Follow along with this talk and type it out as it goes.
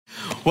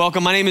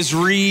Welcome. My name is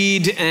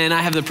Reed, and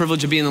I have the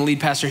privilege of being the lead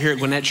pastor here at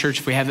Gwinnett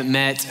Church. If we haven't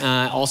met,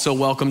 also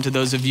welcome to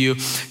those of you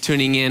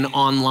tuning in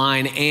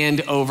online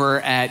and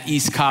over at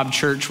East Cobb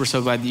Church. We're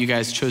so glad that you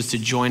guys chose to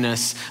join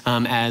us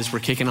as we're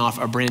kicking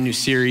off a brand new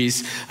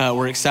series.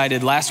 We're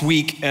excited. Last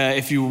week,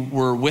 if you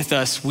were with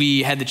us,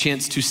 we had the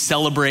chance to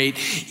celebrate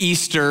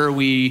Easter.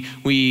 We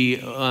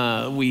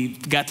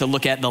got to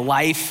look at the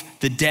life,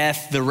 the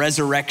death, the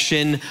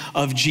resurrection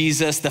of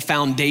Jesus, the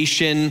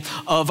foundation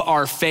of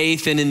our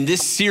faith. And in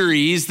this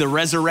series, The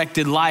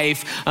Resurrected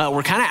Life,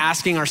 we're kind of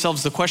asking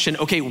ourselves the question,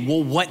 okay,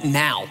 well, what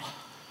now?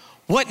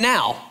 What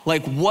now?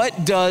 Like,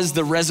 what does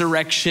the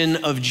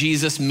resurrection of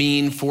Jesus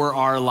mean for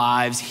our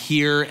lives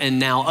here and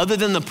now? Other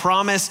than the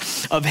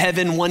promise of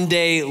heaven one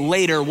day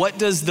later, what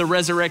does the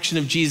resurrection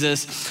of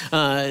Jesus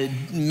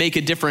make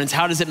a difference?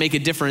 How does it make a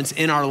difference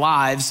in our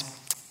lives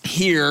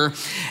here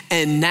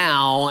and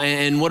now?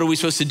 And what are we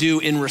supposed to do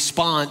in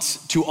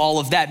response to all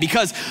of that?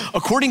 Because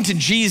according to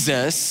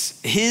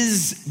Jesus,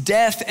 his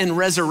death and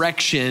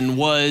resurrection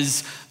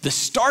was the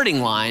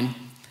starting line,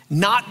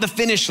 not the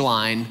finish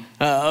line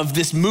of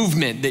this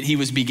movement that he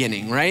was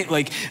beginning, right?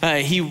 Like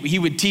he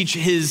would teach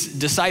his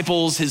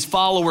disciples, his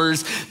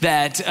followers,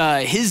 that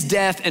his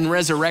death and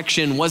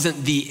resurrection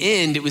wasn't the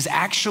end. It was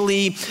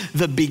actually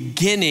the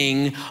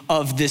beginning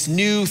of this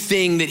new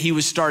thing that he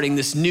was starting,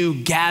 this new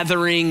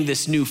gathering,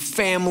 this new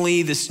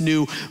family, this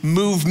new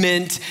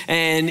movement.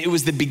 And it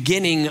was the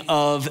beginning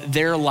of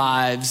their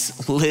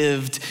lives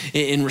lived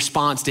in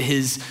response to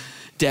his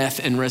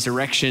death and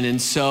resurrection.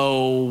 And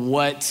so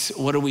what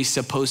are we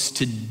supposed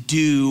to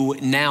do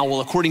now? Well,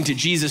 according to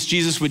Jesus,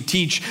 Jesus would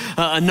teach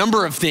a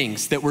number of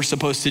things that we're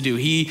supposed to do.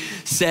 He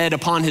said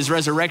upon his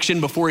resurrection,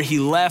 before he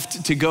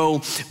left to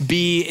go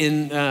be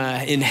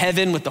in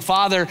heaven with the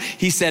Father,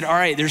 he said, all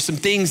right, there's some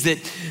things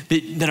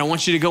that I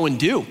want you to go and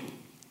do. He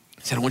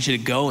said, I want you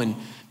to go and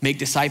make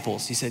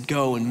disciples. He said,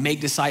 go and make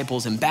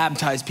disciples and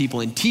baptize people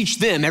and teach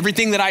them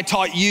everything that I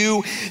taught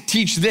you,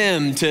 teach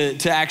them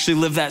to actually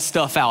live that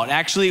stuff out.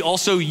 Actually,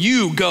 also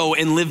you go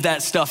and live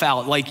that stuff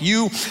out. Like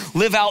you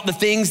live out the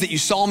things that you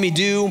saw me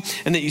do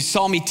and that you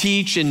saw me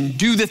teach, and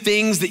do the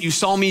things that you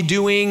saw me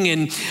doing.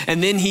 And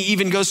then he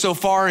even goes so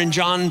far in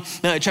John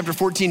chapter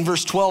 14,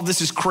 verse 12,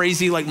 this is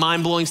crazy, like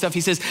mind-blowing stuff.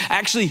 He says,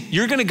 actually,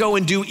 you're gonna go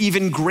and do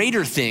even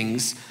greater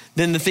things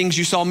than the things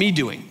you saw me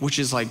doing, which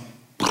is like,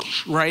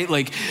 right?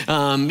 Like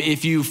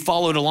if you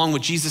followed along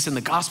with Jesus in the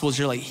Gospels,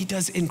 you're like, he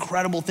does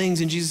incredible things.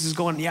 And Jesus is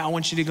going, yeah, I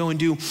want you to go and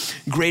do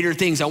greater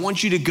things. I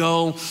want you to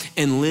go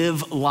and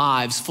live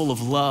lives full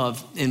of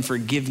love and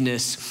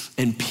forgiveness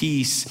and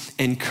peace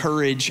and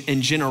courage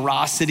and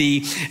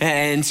generosity.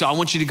 And so I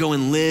want you to go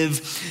and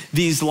live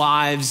these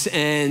lives.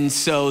 And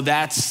so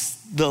that's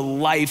the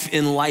life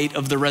in light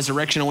of the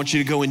resurrection. I want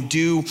you to go and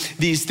do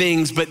these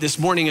things. But this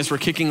morning, as we're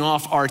kicking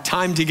off our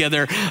time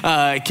together,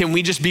 can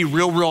we just be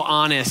real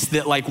honest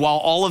that, like, while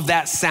all of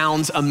that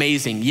sounds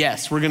amazing,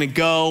 yes, we're gonna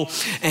go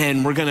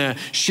and we're gonna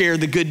share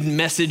the good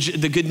message,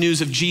 the good news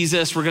of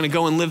Jesus. We're gonna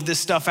go and live this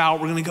stuff out.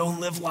 We're gonna go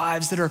and live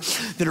lives that are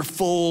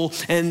full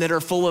and that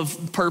are full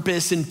of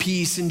purpose and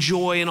peace and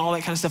joy and all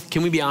that kind of stuff.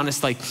 Can we be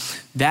honest? Like,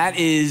 that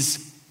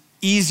is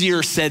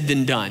easier said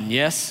than done.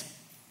 Yes?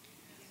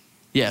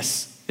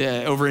 Yes.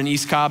 Over in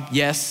East Cobb,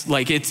 yes.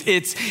 Like it's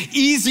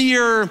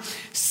easier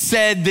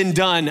said than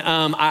done.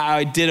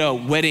 I did a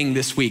wedding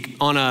this week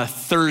on a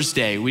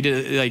Thursday. We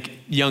did like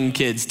young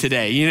kids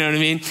today, you know what I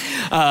mean?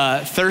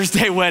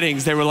 Thursday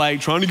weddings, they were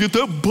like trying to get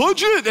that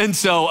budget. And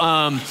so,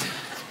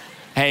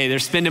 hey, they're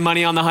spending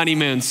money on the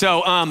honeymoon.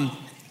 So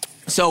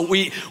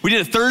we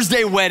did a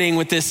Thursday wedding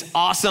with this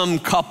awesome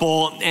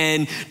couple,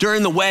 and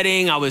during the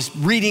wedding, I was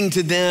reading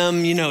to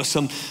them, you know,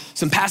 some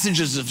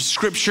passages of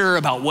scripture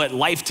about what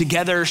life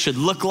together should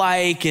look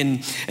like,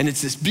 and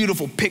it's this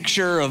beautiful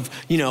picture of,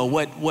 you know,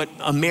 what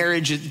a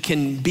marriage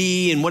can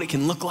be and what it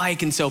can look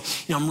like. And so, you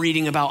know, I'm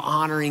reading about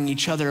honoring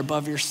each other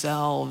above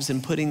yourselves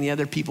and putting the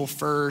other people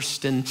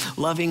first and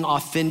loving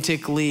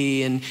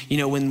authentically, and, you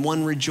know, when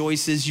one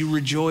rejoices, you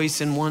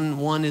rejoice, and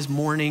one is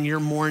mourning, you're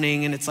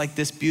mourning, and it's like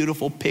this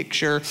beautiful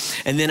picture.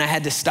 And then I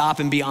had to stop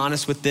and be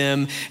honest with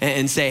them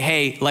and say,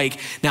 hey, like,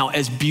 now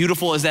as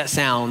beautiful as that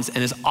sounds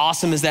and as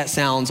awesome as that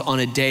sounds on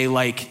a day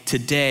like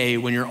today,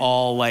 when you're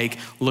all like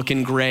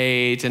looking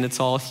great and it's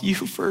all you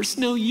first,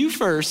 no, you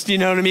first, you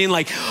know what I mean?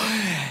 Like,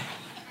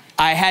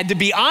 I had to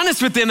be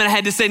honest with them, and I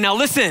had to say, now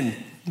listen,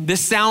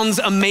 this sounds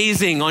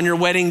amazing on your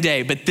wedding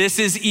day, but this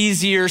is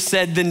easier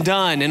said than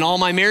done. And all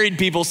my married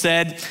people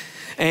said,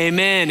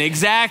 amen.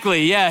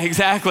 Exactly. Yeah,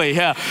 exactly.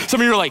 Yeah. Some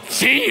of you are like,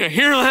 see, you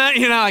hear that?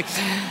 You know, like,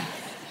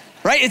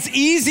 right? It's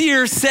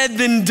easier said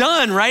than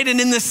done, right? And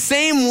in the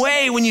same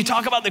way, when you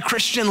talk about the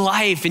Christian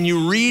life and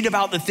you read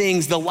about the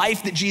things, the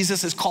life that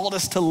Jesus has called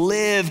us to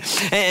live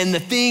and the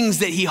things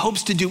that he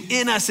hopes to do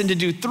in us and to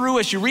do through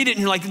us, you read it and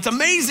you're like, it's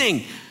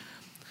amazing.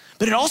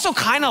 But it also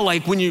kind of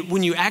like when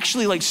you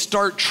actually like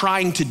start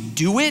trying to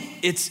do it,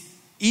 it's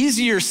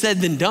easier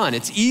said than done.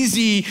 It's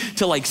easy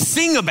to like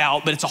sing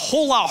about, but it's a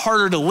whole lot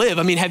harder to live.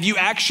 I mean, have you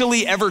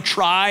actually ever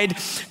tried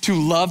to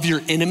love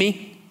your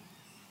enemy?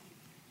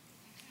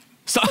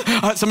 So,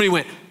 somebody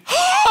went,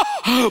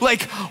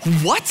 Like,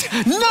 what?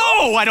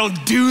 No, I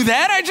don't do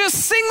that. I just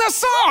sing the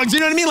songs. You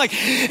know what I mean? Like,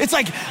 it's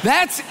like,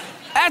 that's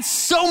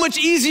so much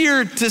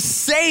easier to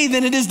say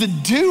than it is to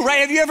do, right?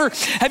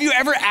 Have you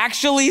ever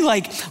actually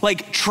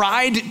like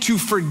tried to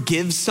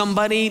forgive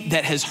somebody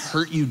that has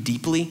hurt you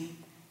deeply?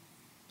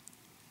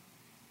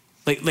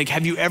 Like,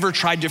 have you ever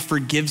tried to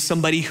forgive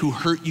somebody who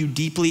hurt you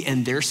deeply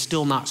and they're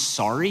still not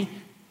sorry?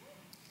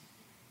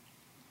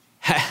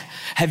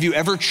 Have you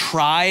ever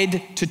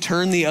tried to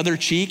turn the other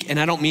cheek? And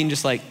I don't mean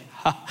just like,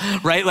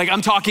 right? Like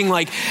I'm talking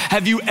like,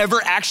 have you ever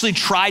actually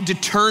tried to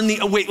turn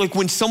like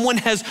when someone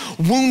has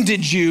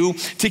wounded you,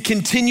 to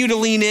continue to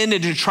lean in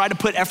and to try to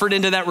put effort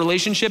into that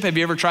relationship? Have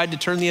you ever tried to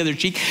turn the other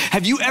cheek?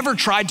 Have you ever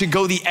tried to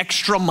go the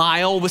extra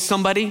mile with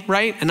somebody,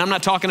 right? And I'm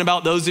not talking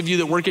about those of you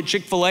that work at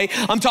Chick-fil-A.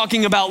 I'm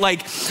talking about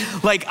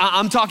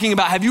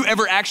have you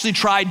ever actually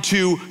tried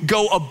to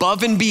go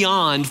above and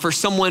beyond for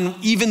someone,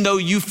 even though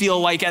you feel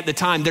like at the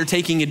time they're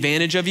taking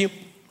advantage of you?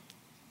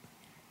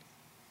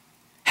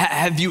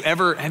 Have you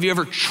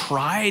ever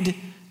tried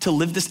to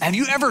live this? Have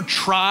you ever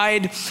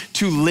tried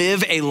to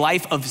live a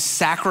life of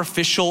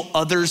sacrificial,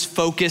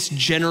 others-focused,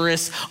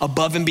 generous,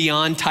 above and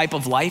beyond type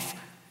of life?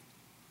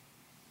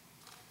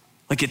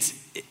 Like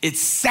it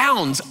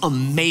sounds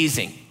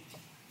amazing,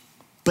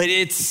 but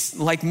it's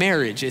like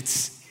marriage.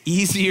 It's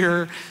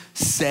easier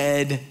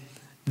said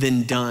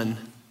than done.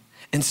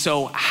 And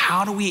so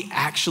how do we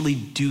actually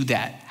do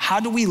that? How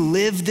do we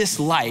live this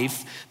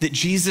life that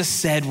Jesus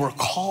said we're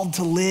called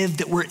to live,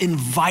 that we're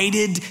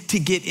invited to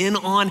get in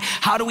on?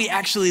 How do we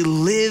actually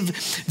live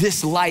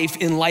this life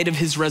in light of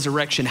his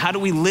resurrection? How do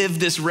we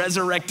live this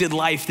resurrected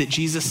life that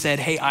Jesus said,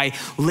 hey, I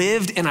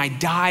lived and I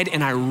died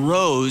and I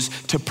rose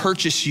to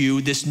purchase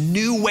you this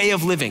new way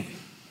of living?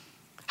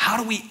 How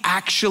do we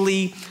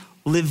actually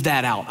live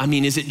that out? I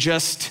mean, is it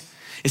just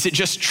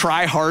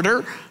try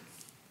harder?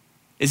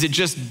 Is it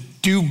just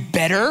do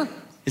better?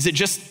 Is it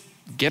just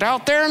get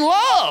out there and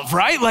love,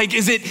 right? Like,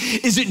 is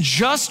it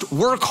just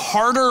work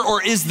harder,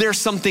 or is there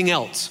something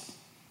else?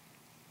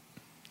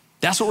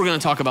 That's what we're gonna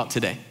talk about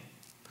today.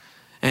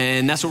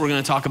 And that's what we're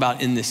gonna talk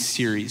about in this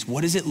series.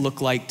 What does it look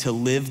like to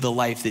live the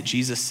life that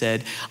Jesus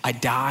said, I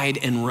died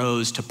and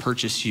rose to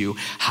purchase you?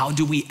 How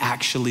do we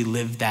actually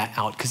live that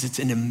out? Because it's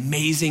an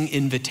amazing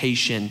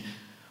invitation,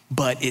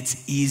 but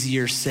it's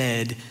easier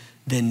said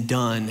than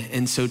done.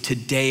 And so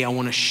today I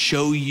want to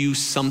show you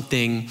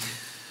something.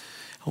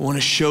 I want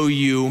to show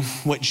you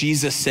what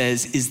Jesus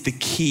says is the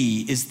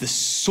key, is the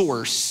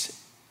source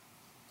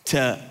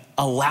to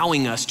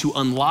allowing us, to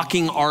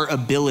unlocking our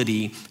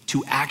ability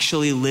to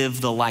actually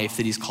live the life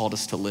that he's called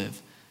us to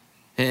live.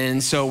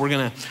 And so we're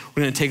gonna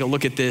take a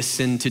look at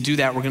this, and to do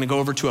that, we're gonna go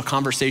over to a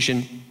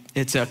conversation.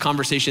 It's a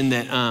conversation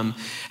that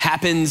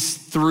happens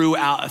through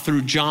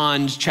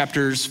John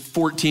chapters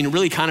 14. It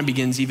really kind of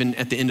begins even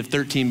at the end of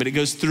 13, but it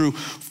goes through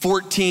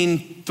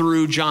 14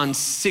 through John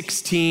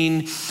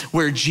 16,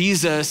 where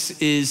Jesus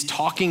is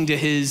talking to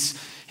his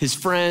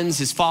friends,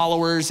 his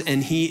followers,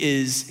 and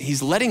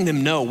he's letting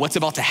them know what's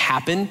about to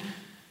happen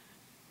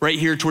right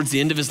here towards the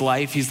end of his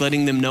life. He's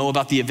letting them know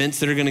about the events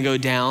that are gonna go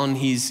down.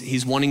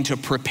 He's wanting to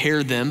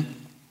prepare them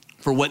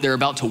for what they're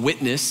about to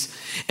witness.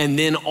 And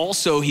then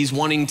also he's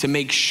wanting to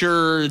make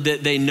sure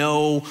that they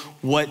know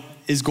what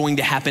is going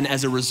to happen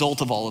as a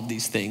result of all of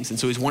these things. And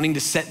so he's wanting to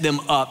set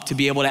them up to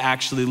be able to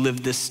actually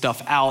live this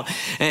stuff out.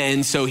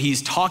 And so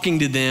he's talking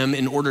to them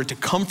in order to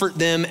comfort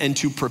them and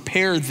to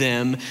prepare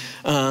them.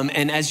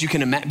 And as you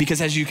can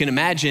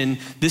imagine,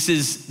 this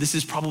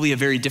is probably a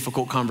very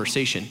difficult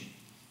conversation.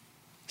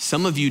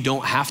 Some of you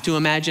don't have to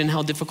imagine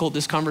how difficult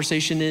this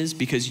conversation is,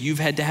 because you've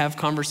had to have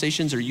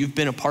conversations, or you've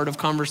been a part of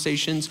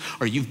conversations,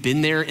 or you've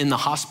been there in the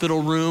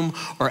hospital room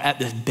or at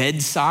the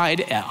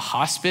bedside at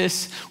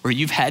hospice, where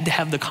you've had to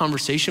have the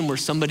conversation where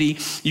somebody,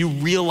 you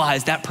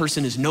realize that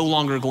person is no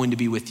longer going to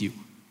be with you.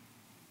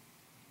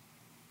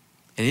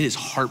 And it is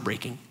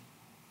heartbreaking.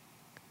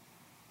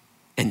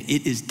 And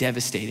it is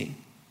devastating.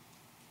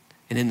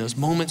 And in those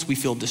moments, we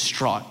feel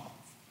distraught.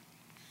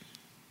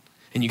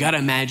 And you gotta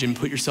imagine,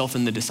 put yourself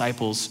in the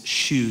disciples'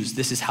 shoes.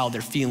 This is how they're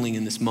feeling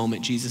in this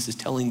moment. Jesus is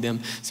telling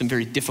them some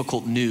very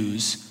difficult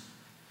news,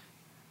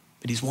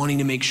 but he's wanting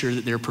to make sure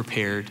that they're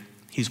prepared.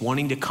 He's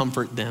wanting to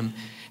comfort them,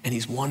 and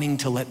he's wanting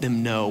to let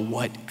them know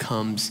what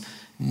comes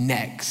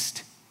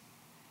next.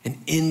 And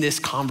in this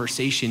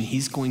conversation,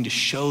 he's going to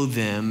show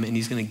them, and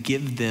he's gonna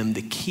give them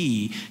the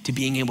key to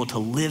being able to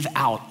live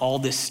out all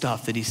this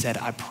stuff that he said,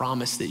 I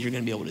promise that you're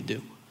gonna be able to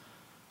do.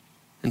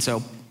 And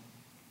so,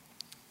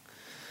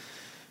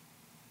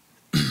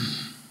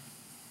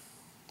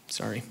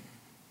 sorry,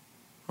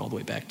 all the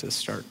way back to the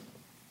start.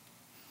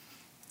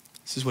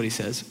 This is what he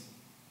says.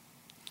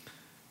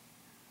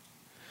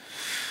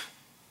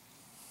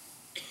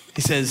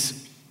 He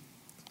says,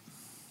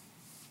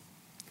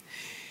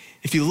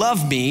 if you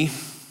love me,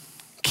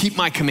 keep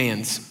my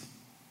commands.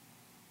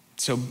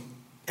 So,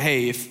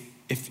 hey,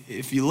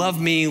 if you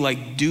love me,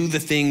 like, do the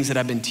things that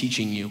I've been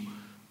teaching you.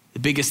 The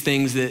biggest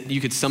things that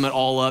you could sum it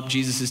all up,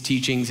 Jesus'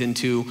 teachings,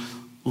 into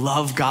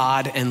love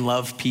God and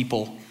love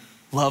people.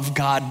 love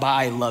God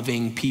by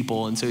loving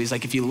people. And so he's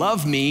like, if you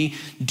love me,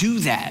 do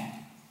that.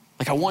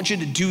 Like, I want you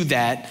to do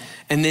that.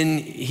 And then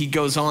he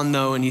goes on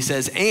though, and he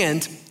says,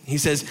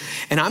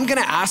 and I'm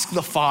gonna ask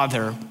the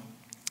Father,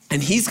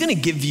 and he's gonna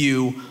give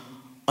you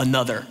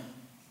another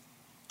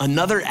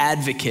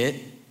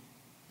advocate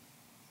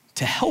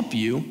to help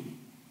you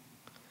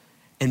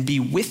and be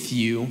with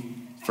you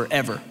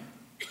forever.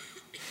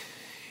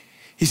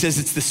 He says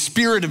it's the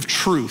Spirit of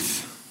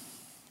truth.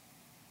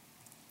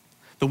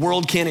 The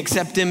world can't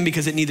accept him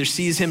because it neither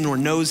sees him nor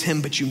knows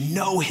him, but you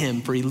know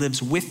him, for he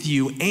lives with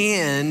you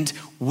and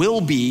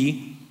will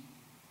be,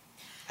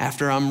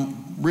 after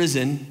I'm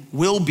risen,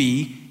 will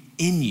be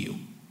in you.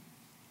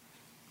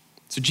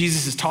 So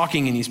Jesus is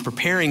talking and he's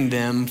preparing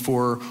them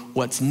for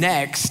what's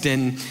next.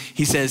 And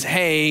he says,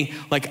 hey,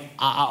 like,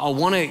 I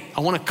want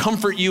to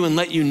comfort you and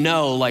let you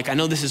know, like, I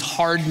know this is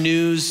hard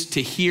news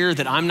to hear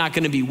that I'm not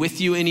going to be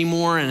with you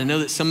anymore. And I know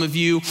that some of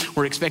you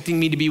were expecting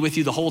me to be with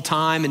you the whole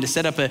time and to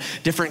set up a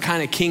different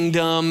kind of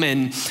kingdom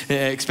and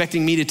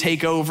expecting me to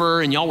take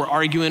over. And y'all were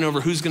arguing over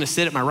who's going to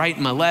sit at my right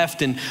and my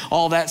left and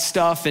all that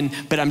stuff.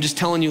 But I'm just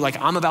telling you, like,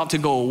 I'm about to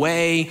go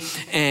away,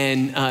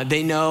 and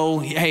they know,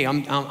 hey,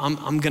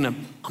 I'm going to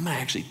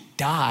actually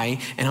die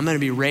and I'm going to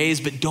be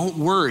raised, but don't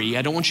worry.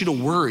 I don't want you to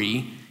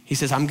worry. He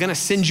says, I'm going to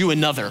send you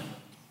another.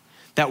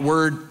 That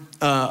word,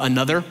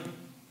 another,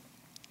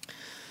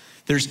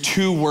 there's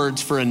two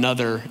words for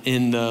another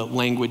in the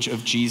language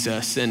of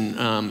Jesus,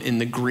 and in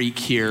the Greek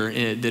here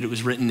that it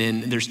was written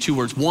in, there's two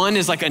words. One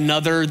is like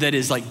another that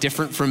is like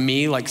different from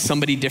me, like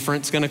somebody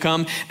different's going to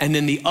come. And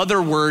then the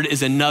other word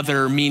is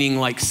another, meaning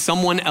like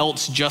someone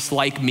else just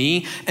like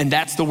me. And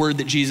that's the word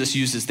that Jesus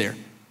uses there.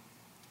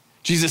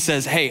 Jesus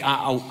says, hey,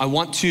 I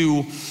want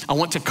to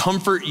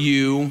comfort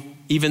you,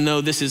 even though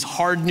this is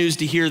hard news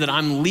to hear that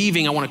I'm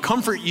leaving. I want to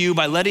comfort you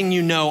by letting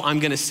you know I'm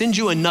going to send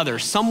you another,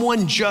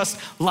 someone just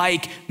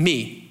like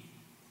me.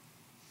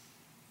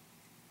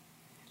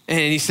 And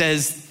he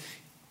says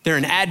they're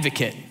an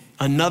advocate,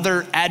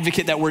 another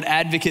advocate. That word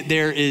advocate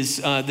there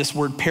is this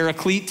word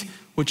paraclete,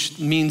 which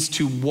means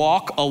to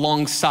walk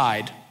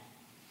alongside.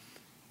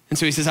 And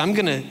so he says, I'm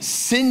gonna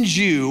send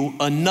you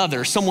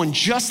another, someone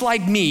just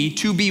like me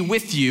to be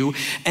with you.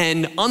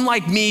 And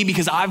unlike me,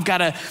 because I'm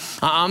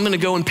gonna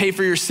go and pay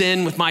for your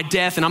sin with my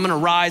death, and I'm gonna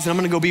rise and I'm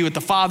gonna go be with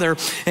the Father.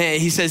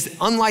 He says,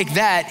 unlike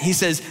that, he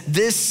says,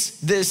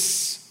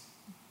 this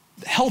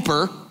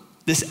helper,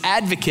 this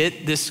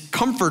advocate, this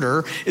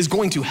comforter is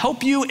going to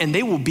help you, and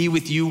they will be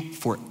with you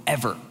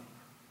forever.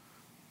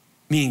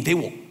 Meaning they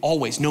will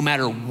always, no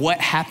matter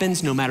what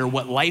happens, no matter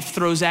what life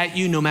throws at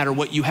you, no matter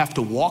what you have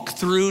to walk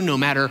through, no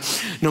matter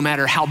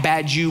how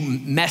bad you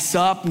mess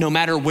up, no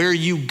matter where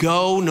you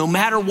go, no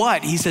matter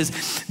what, he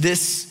says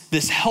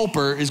this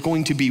helper is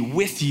going to be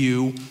with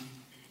you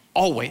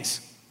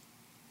always,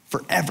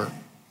 forever.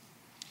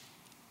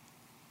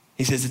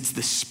 He says it's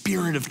the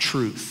Spirit of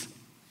truth.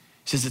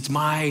 He says it's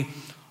my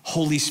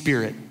Holy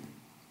Spirit.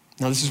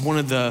 Now this is one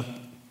of the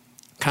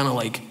kind of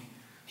like,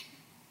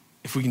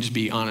 if we can just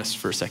be honest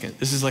for a second,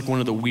 this is like one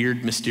of the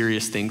weird,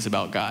 mysterious things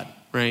about God,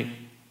 right?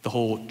 The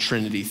whole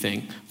Trinity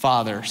thing.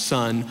 Father,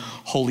 Son,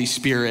 Holy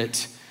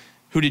Spirit.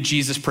 Who did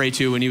Jesus pray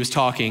to when he was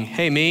talking?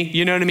 Hey, me,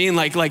 you know what I mean?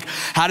 Like,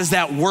 how does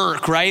that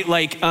work, right?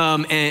 Like,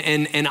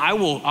 and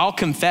I'll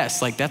confess,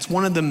 like, that's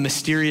one of the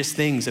mysterious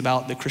things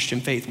about the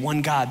Christian faith.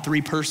 One God, three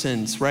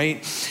persons,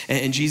 right?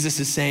 And Jesus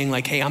is saying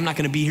like, hey, I'm not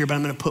gonna be here, but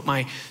I'm gonna put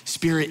my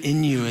Spirit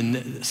in you.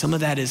 And some of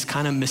that is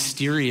kind of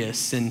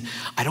mysterious. And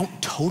I don't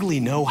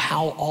totally know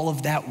how all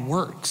of that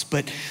works,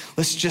 but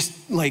let's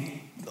just like,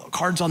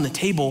 cards on the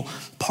table,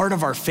 part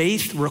of our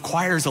faith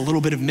requires a little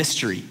bit of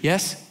mystery,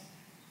 yes?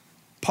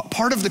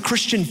 Part of the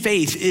Christian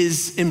faith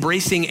is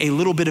embracing a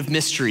little bit of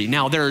mystery.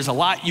 Now, there's a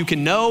lot you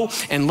can know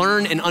and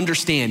learn and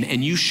understand,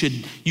 and you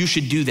should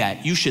do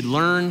that. You should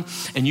learn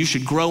and you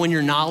should grow in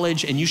your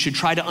knowledge, and you should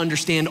try to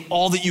understand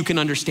all that you can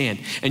understand.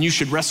 And you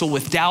should wrestle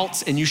with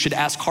doubts, and you should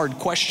ask hard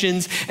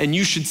questions, and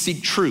you should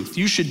seek truth.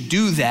 You should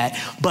do that,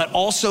 but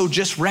also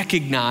just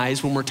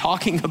recognize when we're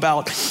talking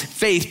about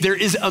faith, there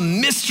is a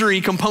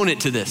mystery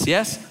component to this,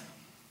 yes?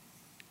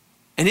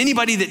 And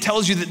anybody that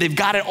tells you that they've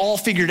got it all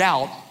figured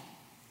out,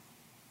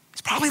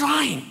 it's probably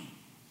lying,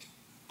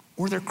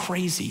 or they're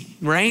crazy,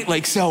 right?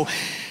 Like, so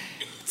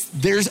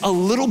there's a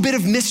little bit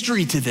of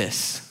mystery to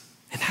this,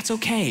 and that's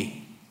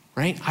okay,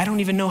 right? I don't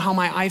even know how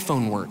my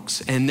iPhone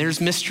works, and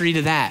there's mystery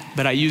to that,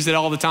 but I use it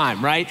all the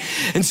time, right?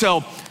 And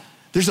so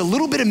there's a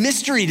little bit of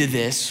mystery to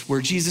this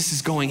where Jesus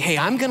is going, hey,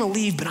 I'm gonna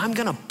leave, but I'm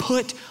gonna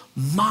put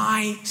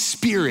my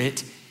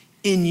Spirit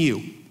in you.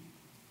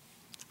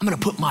 I'm gonna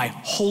put my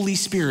Holy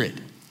Spirit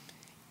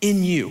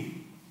in you.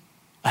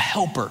 A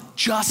helper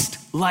just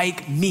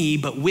like me,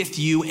 but with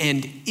you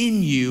and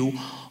in you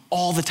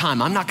all the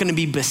time. I'm not gonna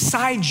be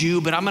beside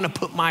you, but I'm gonna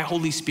put my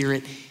Holy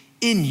Spirit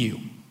in you.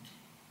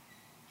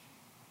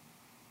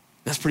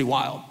 That's pretty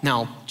wild.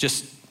 Now,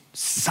 just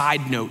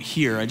side note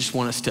here, I just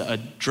want us to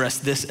address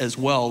this as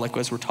well, like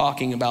as we're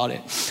talking about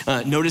it.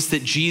 Notice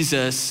that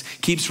Jesus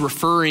keeps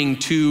referring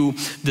to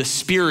the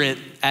Spirit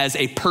as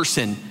a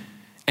person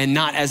and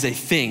not as a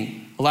thing.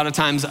 A lot of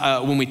times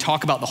when we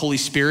talk about the Holy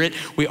Spirit,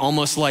 we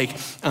almost like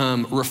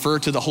refer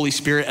to the Holy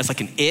Spirit as like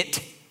an it,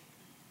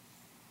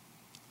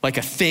 like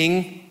a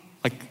thing,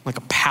 like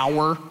a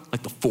power,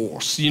 like the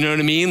force, you know what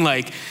I mean?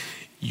 Like,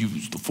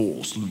 use the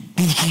force,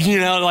 you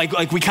know,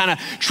 like we kind of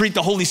treat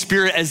the Holy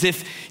Spirit as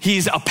if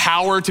he's a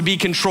power to be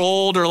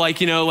controlled, or like,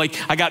 you know, like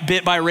I got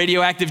bit by a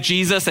radioactive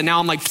Jesus and now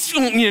I'm like,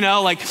 you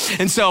know, like,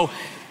 and so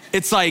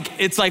it's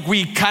like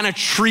we kind of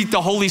treat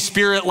the Holy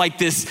Spirit like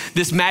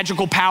this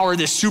magical power,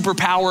 this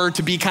superpower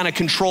to be kind of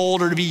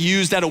controlled or to be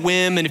used at a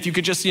whim. And if you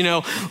could just, you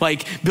know,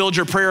 like build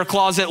your prayer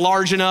closet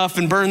large enough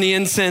and burn the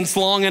incense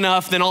long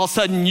enough, then all of a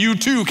sudden you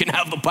too can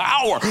have the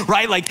power,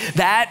 right? Like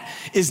that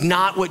is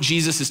not what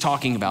Jesus is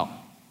talking about.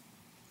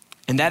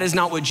 And that is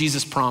not what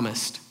Jesus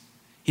promised.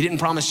 He didn't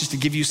promise just to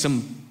give you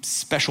some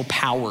special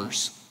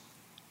powers.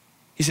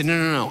 He said,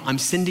 no, I'm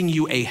sending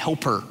you a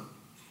helper,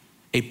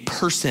 a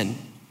person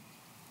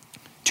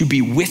to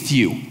be with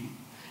you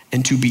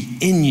and to be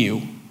in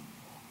you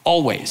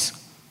always.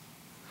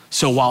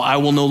 So while I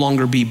will no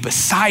longer be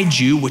beside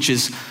you, which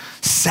is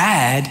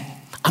sad,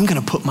 I'm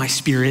gonna put my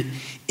Spirit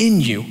in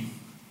you.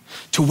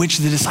 To which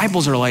the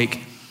disciples are like,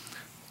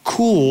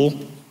 cool,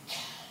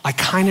 I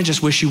kind of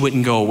just wish you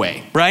wouldn't go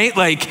away, right?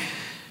 Like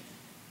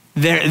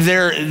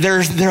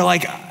they're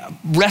like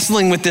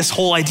wrestling with this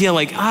whole idea,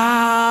 like,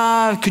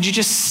 could you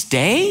just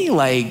stay?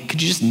 Like,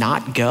 could you just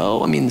not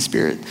go? I mean, the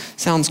Spirit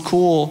sounds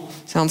cool,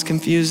 sounds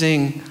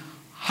confusing.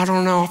 I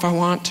don't know if I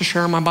want to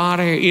share my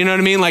body. You know what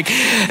I mean? Like,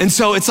 and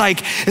so it's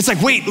like,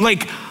 wait,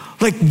 like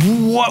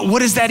what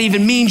does that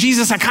even mean?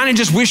 Jesus, I kind of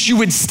just wish you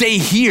would stay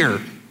here.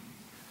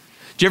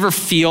 Do you ever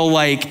feel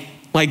like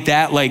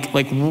that?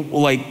 Like,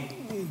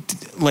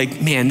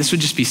 man, this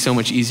would just be so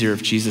much easier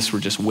if Jesus were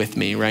just with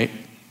me, right?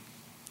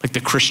 Like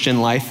the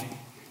Christian life.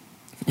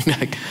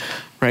 Like,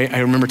 right? I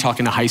remember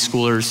talking to high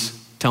schoolers,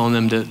 telling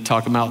them to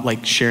talk about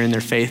like sharing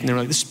their faith. And they were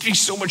like, this would be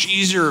so much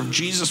easier if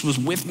Jesus was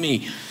with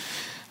me.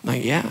 I'm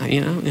like,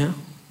 yeah.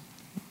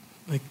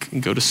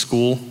 Like, go to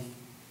school.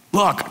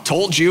 Look, I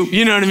told you.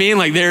 You know what I mean?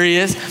 Like, there he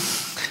is.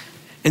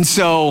 And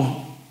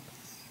so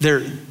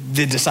the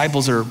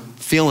disciples are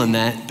feeling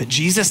that, but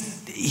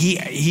Jesus,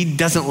 he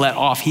doesn't let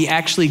off. He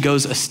actually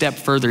goes a step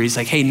further. He's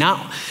like, hey,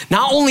 not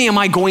only am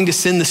I going to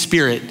send the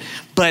Spirit,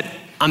 but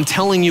I'm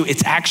telling you,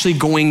 it's actually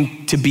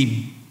going to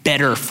be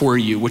better for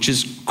you, which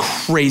is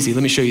crazy.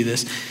 Let me show you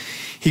this.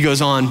 He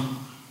goes on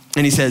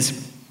and he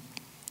says,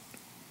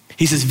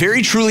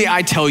 very truly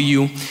I tell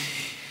you,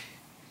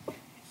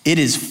 it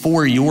is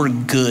for your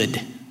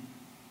good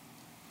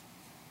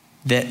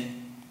that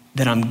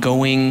I'm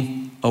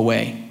going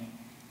away.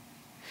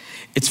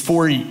 It's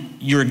for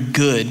your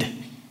good.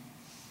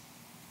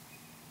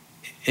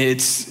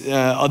 It's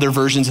other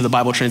versions of the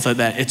Bible translate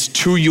that. It's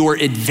to your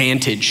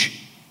advantage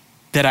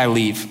that I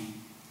leave.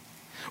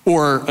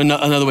 Or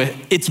another way,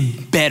 it's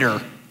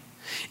better.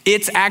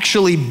 It's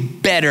actually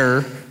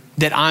better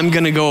that I'm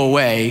gonna go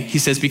away. He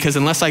says, because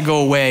unless I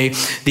go away,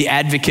 the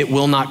advocate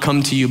will not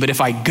come to you. But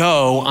if I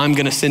go, I'm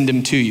gonna send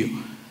him to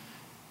you.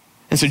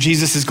 And so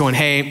Jesus is going,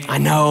 hey, I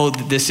know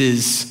that this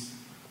is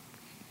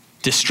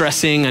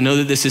distressing. I know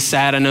that this is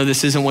sad. I know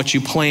this isn't what you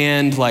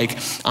planned. Like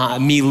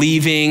me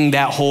leaving,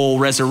 that whole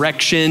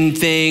resurrection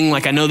thing.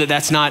 Like I know that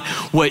that's not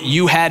what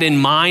you had in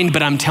mind,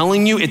 but I'm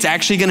telling you, it's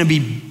actually gonna be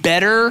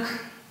better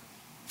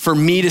for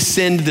me to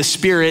send the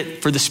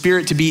Spirit, for the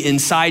Spirit to be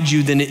inside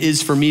you than it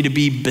is for me to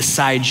be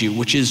beside you,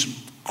 which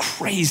is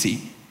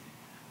crazy.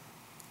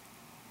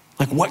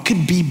 Like what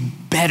could be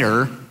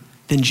better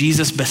than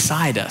Jesus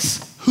beside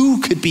us?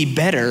 Who could be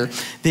better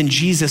than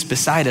Jesus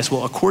beside us?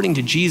 Well, according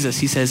to Jesus,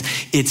 he says,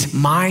 it's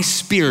my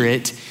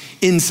Spirit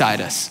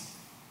inside us.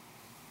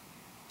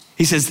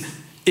 He says,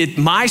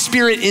 my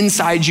Spirit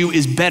inside you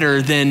is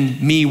better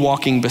than me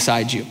walking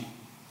beside you.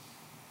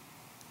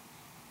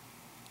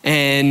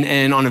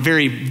 And on a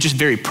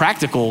very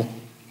practical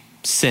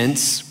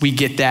sense, we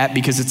get that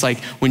because it's like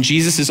when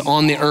Jesus is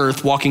on the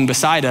earth walking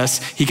beside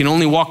us, he can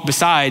only walk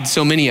beside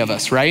so many of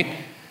us, right?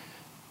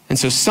 And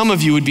so some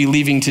of you would be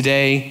leaving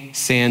today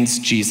sans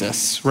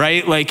Jesus,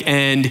 right? Like,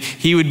 and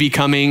he would be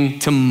coming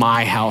to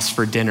my house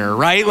for dinner,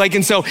 right? Like,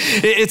 and so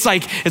it's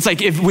like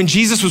if when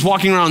Jesus was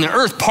walking around the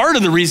earth, part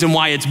of the reason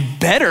why it's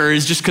better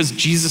is just because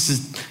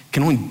Jesus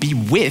can only be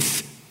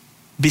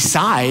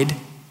beside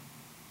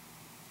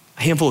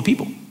a handful of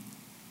people.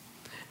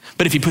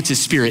 But if he puts his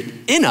Spirit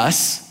in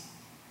us,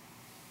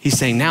 he's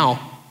saying,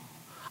 now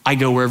I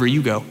go wherever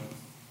you go,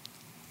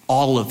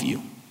 all of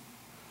you.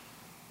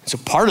 So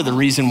part of the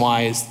reason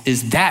why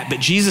is that, but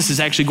Jesus is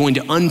actually going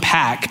to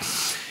unpack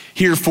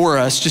here for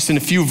us just in a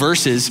few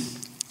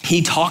verses.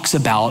 He talks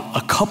about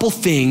a couple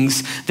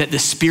things that the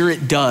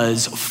Spirit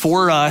does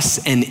for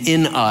us and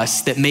in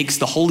us that makes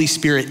the Holy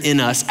Spirit in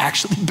us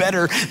actually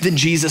better than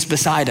Jesus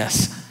beside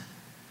us.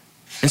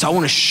 And so I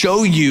want to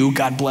show you,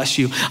 God bless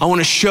you, I want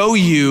to show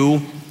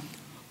you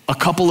a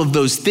couple of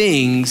those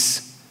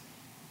things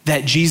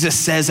that Jesus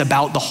says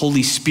about the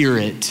Holy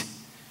Spirit,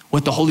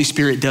 what the Holy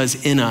Spirit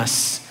does in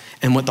us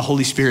and what the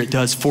Holy Spirit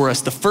does for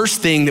us. The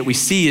first thing that we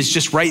see is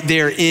just right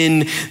there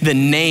in the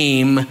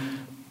name,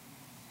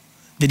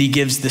 that he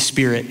gives the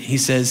Spirit. He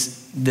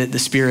says that the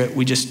Spirit,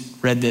 we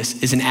just read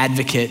this, is an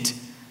advocate.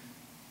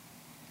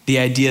 The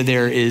idea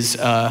there is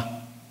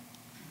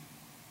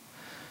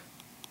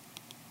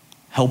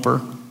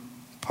helper.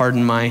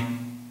 Pardon my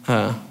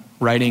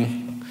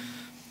writing.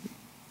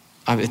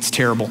 It's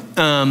terrible.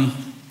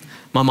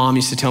 My mom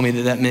used to tell me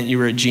that meant you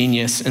were a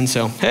genius. And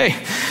so, hey,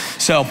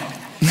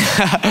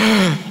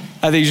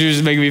 I think she was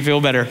just making me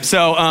feel better.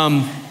 So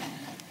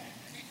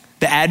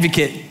the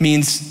advocate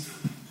means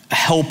a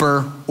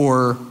helper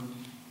or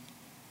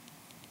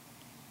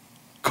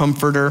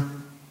comforter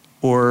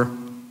or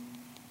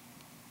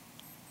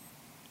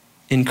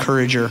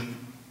encourager.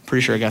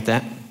 Pretty sure I got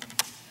that.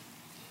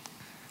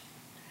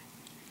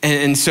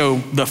 And so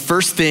the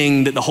first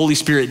thing that the Holy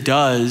Spirit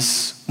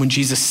does when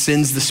Jesus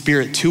sends the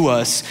Spirit to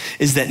us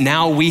is that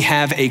now we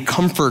have a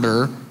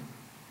comforter,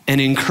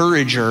 an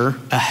encourager,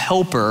 a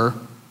helper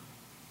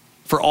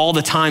for all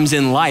the times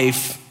in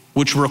life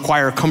which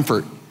require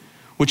comfort.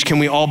 Which, can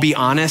we all be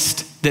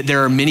honest that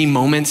there are many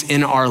moments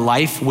in our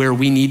life where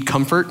we need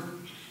comfort?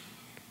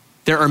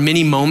 There are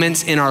many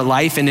moments in our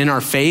life and in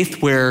our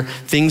faith where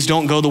things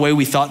don't go the way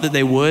we thought that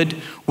they would,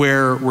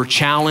 where we're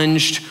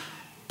challenged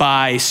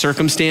by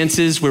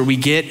circumstances, where we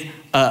get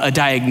a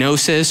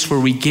diagnosis, where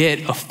we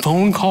get a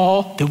phone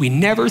call that we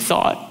never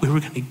thought we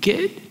were gonna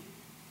get,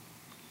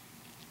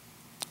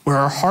 where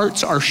our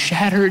hearts are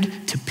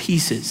shattered to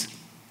pieces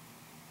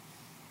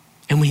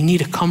and we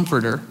need a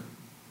comforter.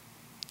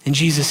 And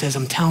Jesus says,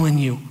 I'm telling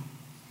you,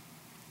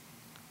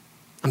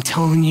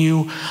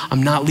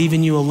 I'm not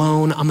leaving you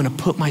alone. I'm gonna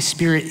put my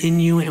Spirit in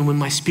you, and when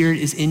my Spirit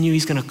is in you,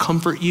 he's gonna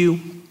comfort you.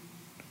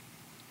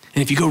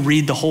 And if you go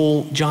read the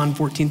whole John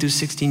 14 through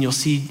 16, you'll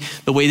see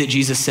the way that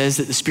Jesus says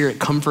that the Spirit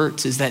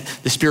comforts is that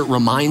the Spirit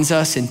reminds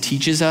us and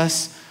teaches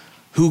us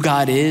who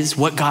God is,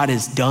 what God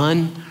has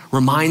done,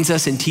 reminds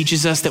us and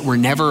teaches us that we're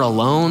never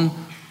alone.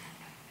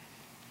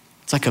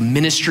 It's like a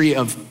ministry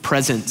of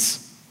presence.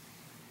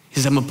 He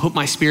says, I'm gonna put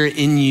my Spirit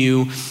in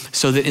you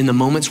so that in the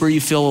moments where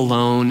you feel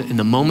alone, in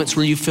the moments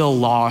where you feel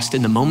lost,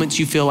 in the moments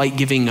you feel like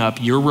giving up,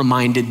 you're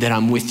reminded that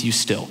I'm with you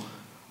still.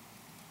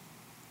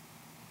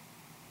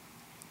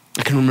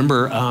 I can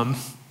remember,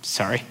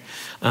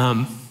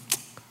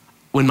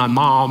 when my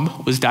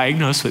mom was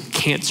diagnosed with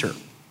cancer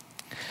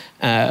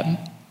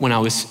when I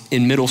was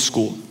in middle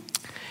school.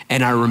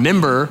 And I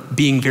remember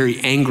being very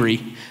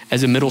angry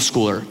as a middle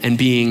schooler and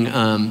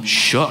being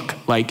shook,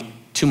 like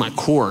to my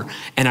core.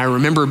 And I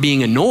remember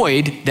being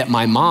annoyed that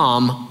my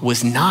mom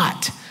was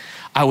not.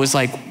 I was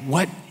like,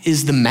 what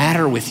is the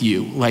matter with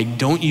you? Like,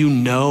 don't you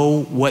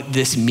know what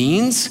this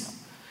means?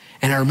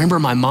 And I remember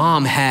my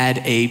mom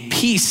had a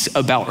piece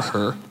about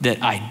her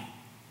that I,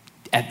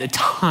 at the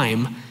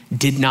time,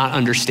 did not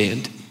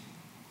understand.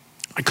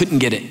 I couldn't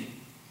get it.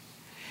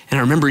 And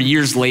I remember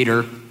years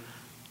later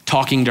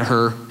talking to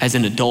her as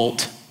an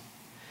adult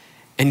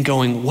and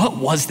going, what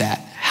was that?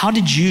 How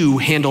did you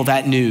handle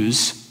that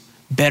news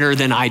better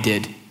than I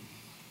did?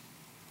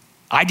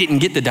 I didn't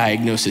get the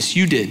diagnosis,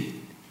 you did.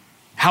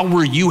 How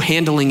were you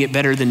handling it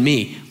better than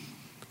me?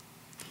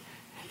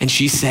 And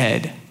she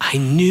said, I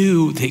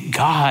knew that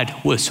God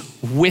was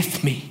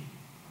with me.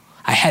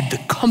 I had the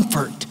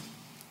comfort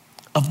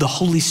of the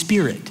Holy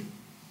Spirit.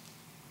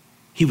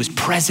 He was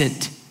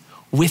present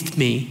with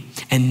me.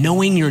 And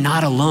knowing you're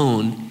not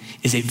alone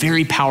is a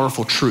very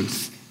powerful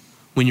truth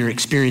when you're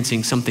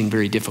experiencing something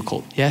very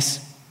difficult,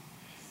 yes?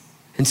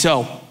 And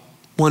so,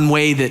 one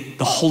way that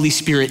the Holy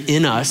Spirit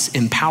in us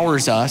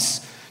empowers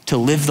us to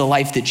live the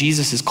life that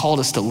Jesus has called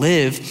us to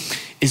live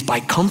is by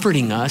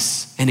comforting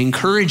us and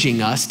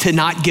encouraging us to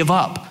not give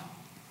up,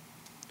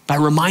 by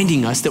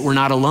reminding us that we're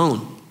not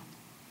alone.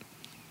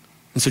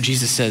 And so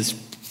Jesus says,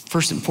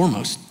 first and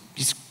foremost,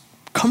 he's a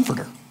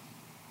comforter.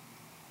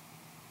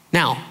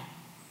 Now,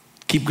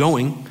 keep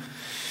going.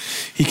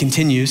 He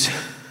continues.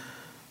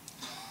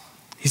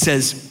 He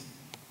says,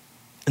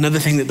 another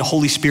thing that the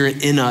Holy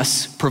Spirit in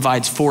us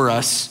provides for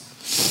us,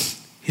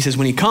 he says,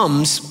 when he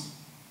comes,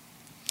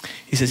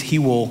 he says he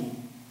will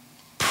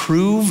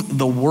prove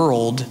the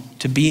world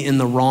to be in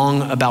the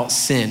wrong about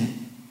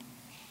sin,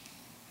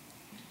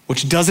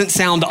 which doesn't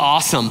sound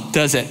awesome,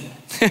 does it?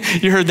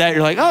 You heard that,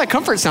 you're like, oh, that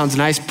comfort sounds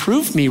nice.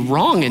 Prove me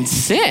wrong in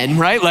sin,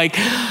 right? Like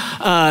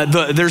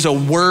there's a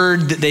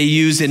word that they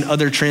use in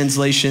other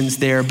translations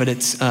there, but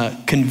it's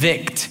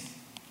convict,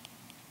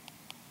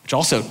 which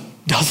also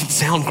doesn't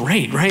sound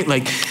great, right?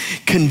 Like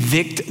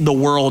convict the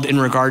world in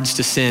regards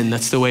to sin.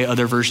 That's the way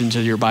other versions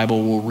of your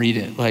Bible will read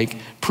it. Like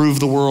prove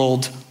the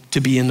world to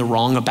be in the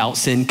wrong about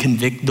sin,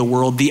 convict the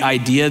world. The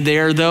idea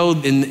there though,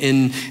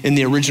 in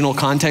the original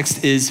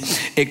context is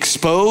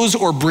expose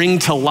or bring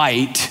to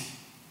light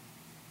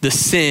the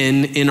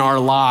sin in our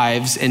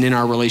lives and in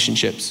our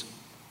relationships.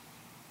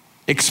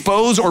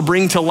 Expose or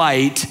bring to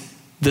light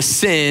the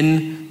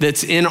sin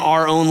that's in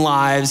our own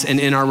lives and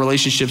in our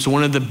relationships.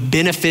 One of the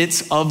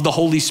benefits of the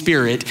Holy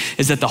Spirit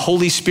is that the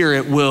Holy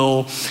Spirit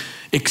will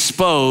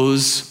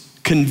expose,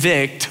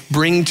 convict,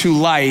 bring to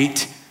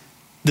light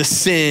the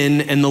sin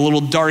and the little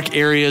dark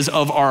areas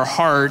of our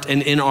heart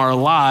and in our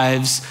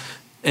lives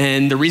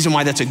And the reason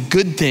why that's a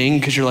good thing,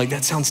 because you're like,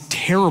 that sounds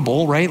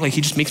terrible, right? Like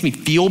he just makes me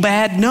feel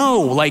bad. No,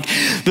 like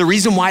the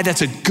reason why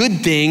that's a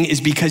good thing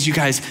is because you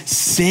guys,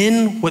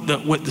 sin, what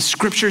the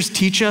scriptures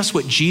teach us,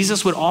 what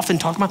Jesus would often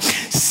talk about,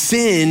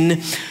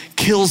 sin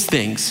kills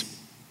things.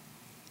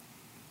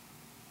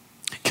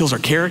 Kills our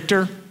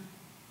character,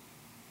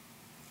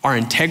 our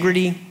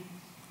integrity,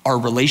 our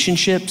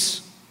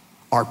relationships,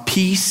 our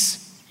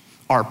peace,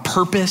 our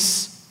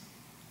purpose,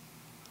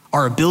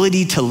 our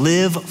ability to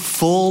live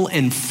full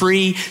and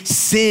free.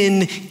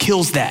 Sin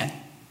kills that.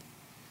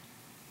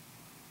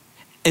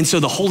 And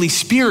so the Holy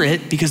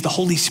Spirit, because the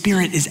Holy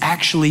Spirit is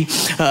actually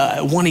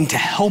wanting to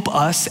help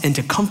us and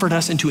to comfort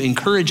us and to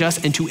encourage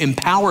us and to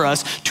empower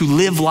us to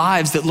live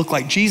lives that look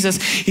like Jesus,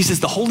 he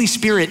says the Holy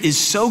Spirit is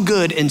so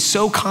good and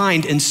so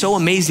kind and so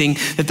amazing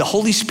that the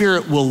Holy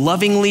Spirit will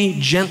lovingly,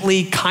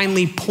 gently,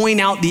 kindly point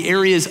out the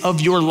areas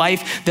of your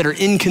life that are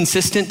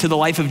inconsistent to the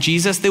life of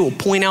Jesus. They will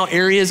point out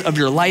areas of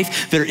your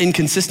life that are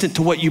inconsistent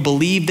to what you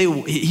believe.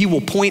 He will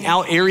point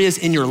out areas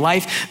in your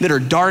life that are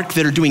dark,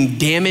 that are doing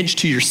damage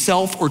to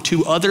yourself or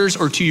to others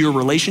or to your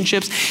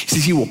relationships. He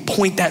says he will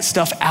point that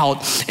stuff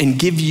out and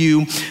give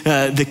you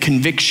the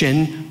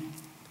conviction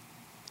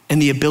and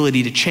the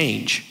ability to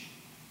change.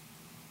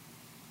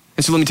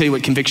 And so let me tell you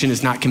what conviction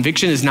is not.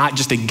 Conviction is not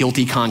just a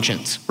guilty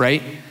conscience,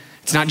 right?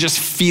 It's not just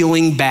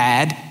feeling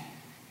bad.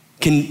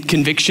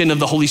 Conviction of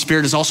the Holy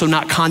Spirit is also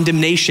not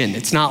condemnation.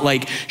 It's not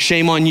like,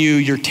 shame on you,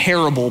 you're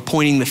terrible,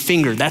 pointing the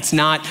finger. That's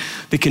not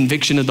the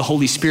conviction of the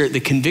Holy Spirit. The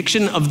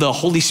conviction of the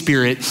Holy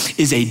Spirit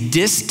is a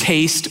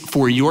distaste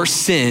for your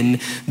sin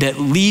that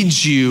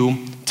leads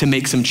you to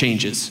make some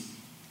changes.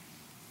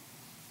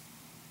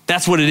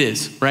 That's what it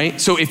is, right?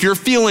 So if you're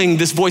feeling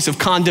this voice of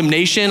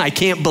condemnation, I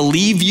can't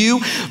believe you,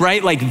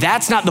 right? Like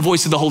that's not the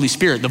voice of the Holy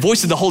Spirit. The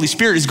voice of the Holy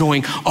Spirit is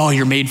going, oh,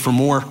 you're made for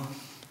more.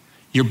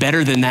 You're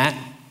better than that.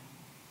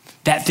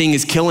 That thing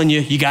is killing you.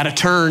 You got to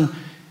turn.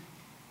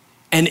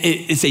 And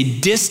it's a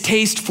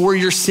distaste for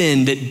your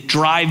sin that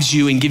drives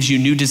you and gives you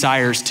new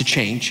desires to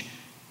change.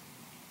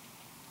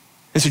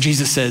 And so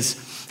Jesus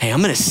says, hey,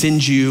 I'm going to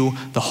send you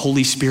the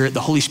Holy Spirit.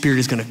 The Holy Spirit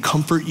is going to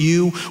comfort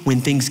you when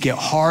things get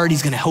hard.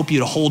 He's going to help you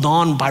to hold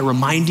on by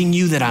reminding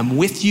you that I'm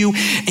with you.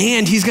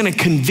 And he's going to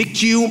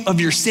convict you of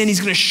your sin.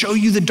 He's going to show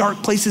you the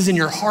dark places in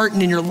your heart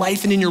and in your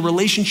life and in your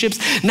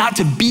relationships, not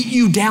to beat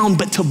you down,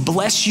 but to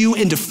bless you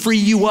and to free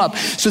you up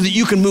so that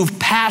you can move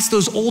past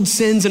those old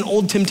sins and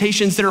old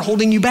temptations that are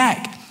holding you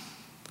back.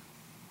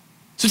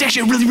 So it's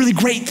actually a really, really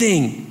great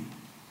thing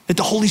that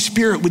the Holy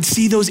Spirit would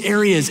see those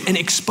areas and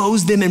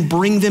expose them and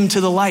bring them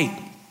to the light.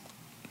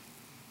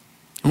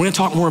 And we're going to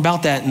talk more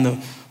about that in the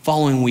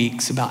following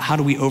weeks, about how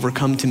do we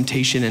overcome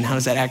temptation and how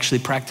does that actually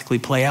practically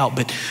play out.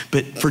 But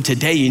for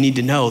today, you need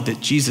to know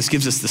that Jesus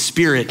gives us the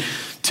Spirit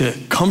to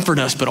comfort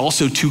us, but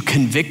also to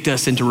convict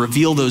us and to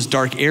reveal those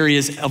dark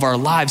areas of our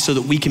lives so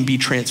that we can be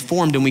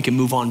transformed and we can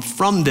move on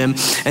from them.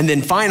 And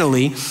then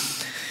finally,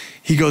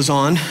 he goes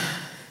on,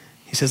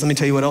 he says, let me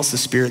tell you what else the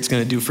Spirit's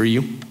going to do for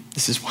you.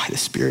 This is why the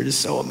Spirit is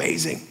so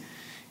amazing.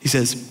 He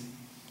says,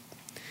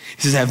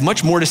 I have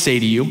much more to say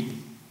to you,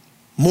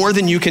 more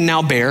than you can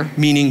now bear,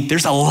 meaning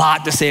there's a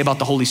lot to say about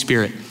the Holy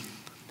Spirit.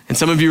 And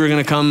some of you are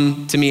going to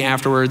come to me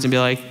afterwards and be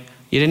like,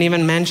 you didn't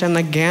even mention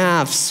the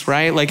gifts,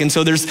 right? And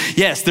so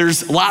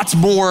there's lots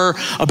more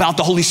about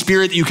the Holy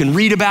Spirit that you can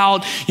read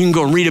about. You can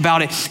go and read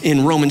about it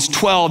in Romans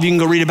 12. You can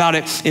go read about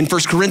it in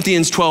 1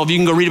 Corinthians 12. You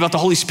can go read about the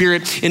Holy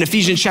Spirit in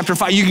Ephesians chapter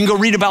 5. You can go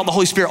read about the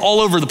Holy Spirit all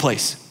over the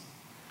place.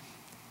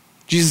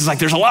 Jesus is like,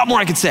 there's a lot more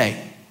I could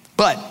say.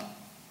 But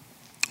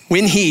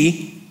when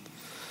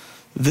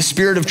the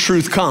Spirit of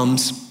truth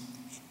comes,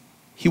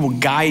 he will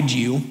guide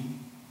you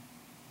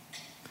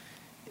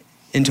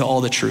into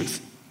all the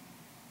truth.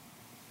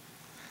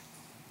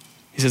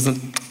 He says, the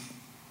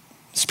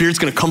Spirit's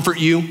gonna comfort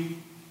you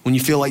when you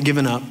feel like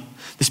giving up.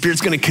 The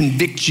Spirit's gonna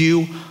convict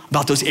you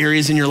about those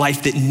areas in your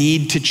life that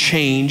need to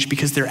change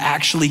because they're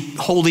actually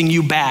holding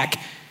you back.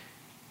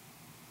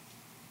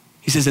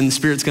 He says, and the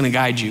Spirit's gonna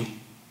guide you.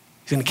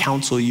 He's gonna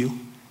counsel you.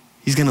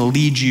 He's gonna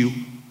lead you.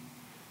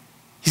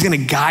 He's gonna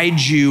guide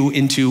you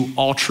into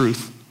all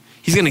truth.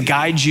 He's gonna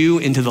guide you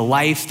into the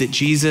life that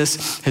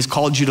Jesus has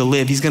called you to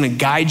live. He's gonna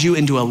guide you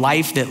into a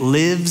life that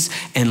lives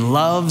and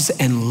loves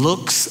and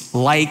looks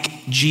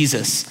like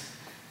Jesus.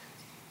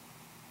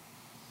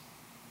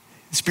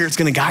 The Spirit's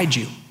gonna guide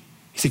you.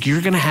 He's like,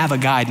 you're gonna have a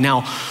guide.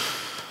 Now,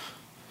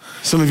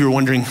 some of you are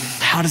wondering,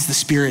 how does the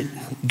Spirit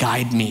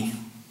guide me?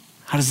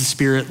 How does the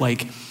Spirit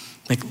like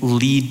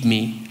lead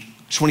me?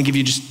 I just wanna give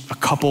you just a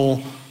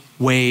couple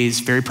ways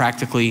very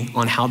practically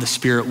on how the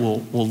Spirit will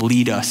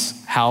lead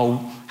us,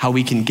 how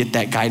we can get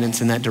that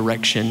guidance in that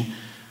direction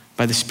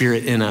by the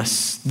Spirit in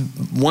us.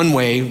 One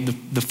way,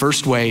 the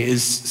first way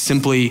is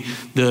simply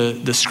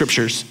the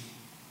scriptures.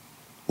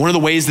 One of the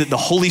ways that the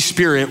Holy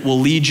Spirit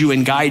will lead you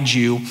and guide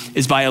you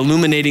is by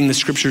illuminating the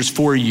scriptures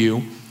for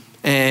you.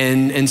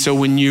 And so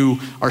when you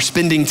are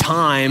spending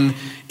time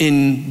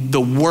in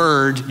the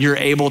Word, you're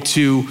able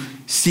to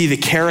see the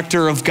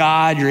character of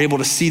God. You're able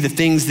to see the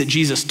things that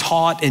Jesus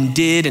taught and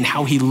did and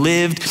how he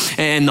lived.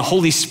 And the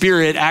Holy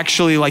Spirit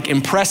actually like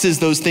impresses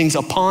those things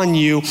upon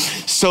you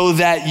so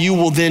that you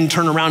will then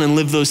turn around and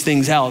live those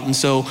things out. And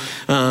so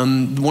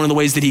one of the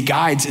ways that he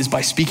guides is by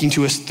speaking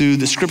to us through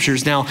the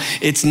scriptures. Now,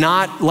 it's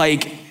not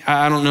like,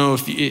 I don't know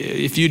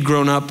if you'd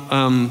grown up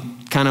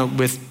kind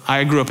of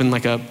I grew up in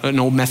like an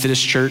old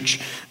Methodist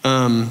church.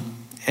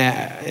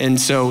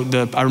 And so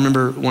I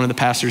remember one of the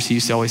pastors, he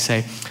used to always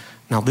say,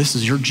 now this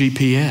is your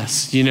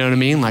GPS, you know what I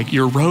mean? Like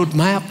your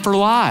roadmap for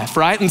life,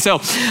 right? And so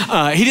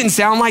he didn't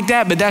sound like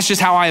that, but that's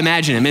just how I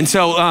imagine him. And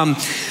so,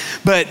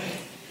 but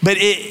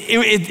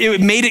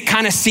it made it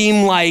kind of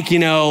seem like,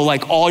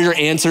 like all your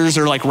answers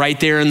are like right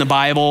there in the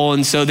Bible.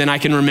 And so then I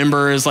can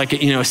remember as like,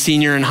 a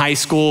senior in high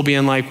school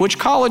being like, which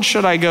college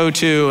should I go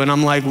to? And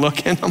I'm like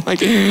looking,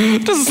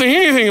 it doesn't say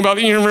anything about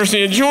the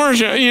University of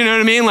Georgia, you know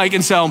what I mean? Like,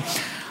 and so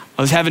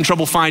I was having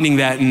trouble finding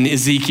that in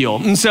Ezekiel.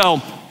 And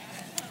so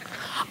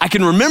I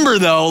can remember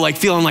though, like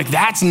feeling like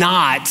that's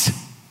not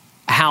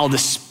how the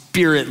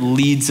Spirit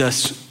leads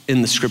us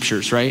in the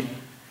scriptures, right?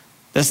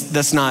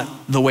 That's not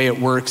the way it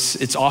works.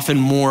 It's often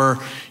more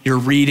you're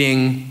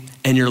reading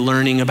and you're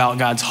learning about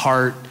God's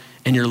heart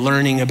and you're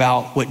learning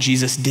about what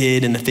Jesus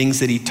did and the things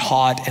that he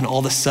taught, and all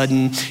of a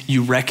sudden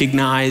you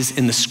recognize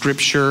in the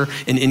scripture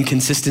an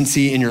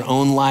inconsistency in your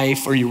own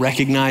life, or you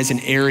recognize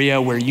an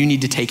area where you need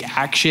to take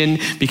action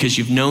because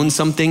you've known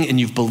something and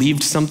you've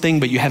believed something,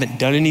 but you haven't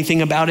done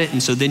anything about it.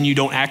 And so then you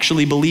don't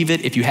actually believe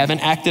it if you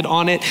haven't acted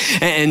on it.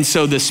 And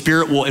so the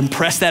Spirit will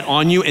impress that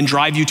on you and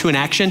drive you to an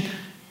action.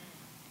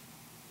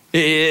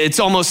 It's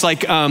almost like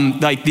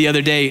the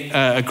other day,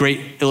 a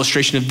great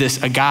illustration of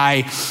this, a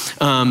guy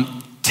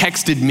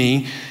texted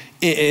me,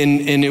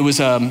 and it was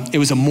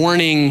a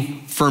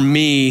morning for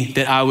me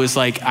that I was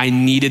like, I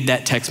needed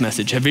that text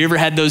message. Have you ever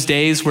had those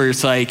days where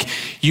it's like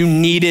you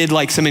needed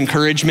like some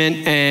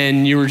encouragement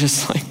and you were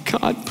just like,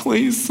 God,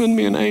 please send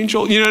me an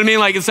angel. You know what I mean?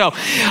 Like, and so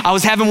I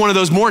was having one of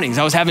those mornings.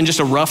 I was having just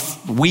a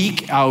rough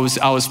week. I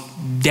was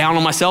down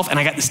on myself, and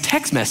I got this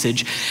text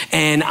message,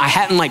 and I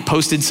hadn't like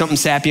posted something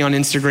sappy on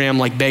Instagram,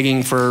 like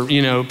begging for,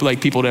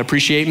 like people to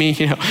appreciate me,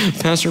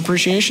 Pastor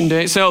Appreciation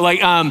Day. So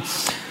like,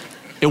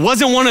 it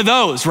wasn't one of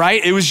those,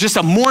 right? It was just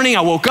a morning.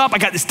 I woke up, I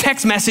got this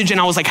text message, and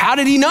I was like, how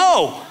did he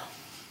know?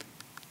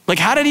 Like,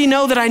 how did he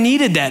know that I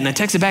needed that? And I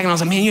texted back and I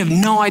was like, man, you have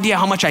no idea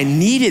how much I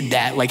needed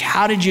that. Like,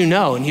 how did you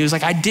know? And he was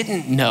like, I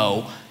didn't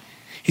know.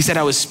 He said,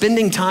 I was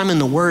spending time in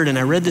the Word, and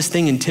I read this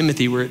thing in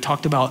Timothy where it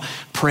talked about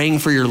praying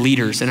for your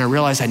leaders, and I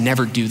realized I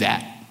never do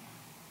that.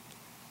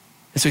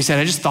 And so he said,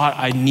 I just thought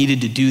I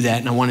needed to do that,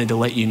 and I wanted to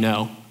let you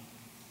know.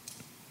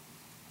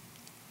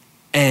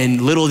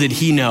 And little did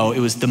he know it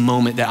was the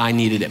moment that I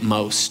needed it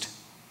most.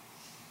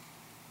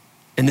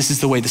 And this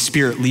is the way the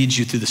Spirit leads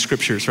you through the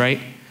scriptures, right?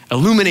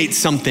 Illuminates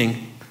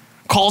something,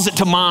 calls it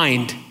to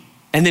mind,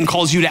 and then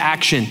calls you to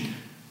action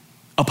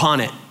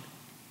upon it.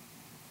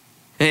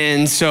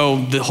 And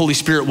so the Holy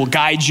Spirit will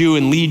guide you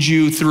and lead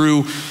you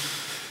through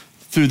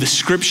the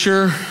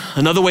scripture.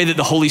 Another way that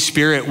the Holy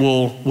Spirit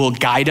will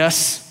guide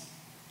us,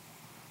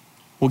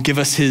 will give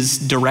us his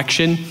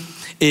direction,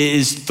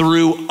 is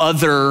through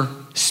other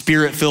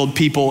Spirit-filled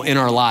people in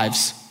our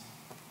lives.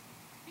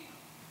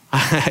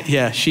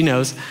 Yeah, she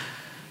knows.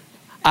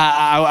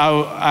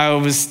 I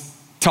was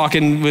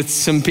talking with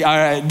some people.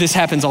 This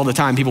happens all the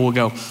time. People will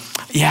go,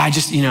 yeah,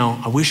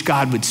 I wish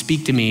God would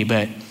speak to me,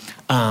 but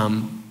I've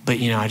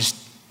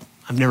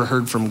never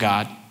heard from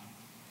God.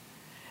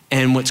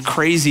 And what's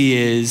crazy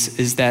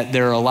is that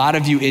there are a lot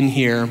of you in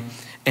here,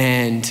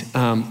 and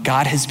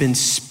God has been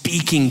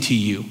speaking to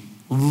you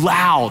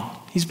loud.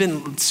 He's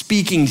been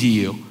speaking to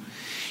you.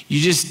 You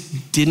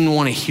just didn't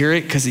want to hear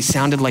it because he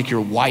sounded like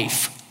your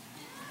wife.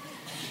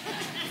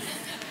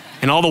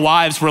 And all the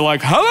wives were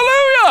like,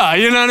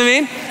 hallelujah, you know what I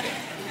mean?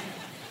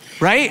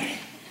 Right?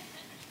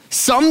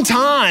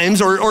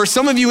 Sometimes, or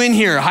some of you in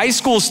here, high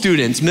school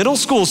students, middle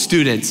school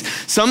students,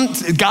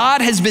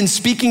 God has been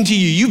speaking to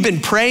you. You've been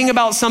praying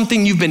about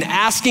something. You've been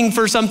asking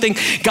for something.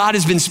 God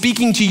has been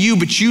speaking to you,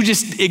 but you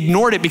just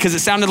ignored it because it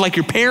sounded like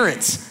your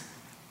parents.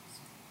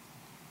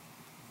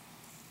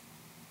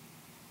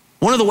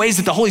 One of the ways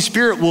that the Holy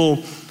Spirit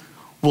will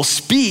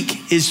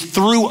speak is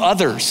through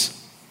others.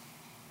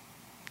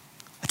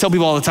 I tell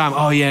people all the time,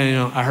 oh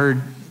yeah, I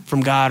heard from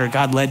God, or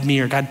God led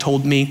me, or God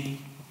told me.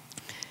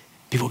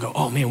 People go,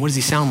 oh man, what does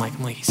he sound like?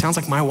 I'm like, he sounds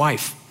like my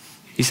wife.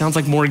 He sounds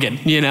like Morgan,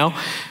 And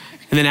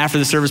then after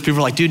the service, people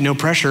are like, dude, no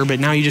pressure, but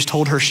now you just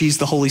told her she's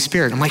the Holy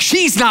Spirit. I'm like,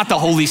 she's not the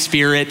Holy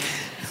Spirit.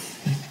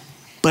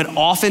 But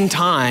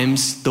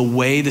oftentimes, the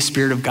way the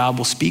Spirit of God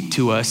will speak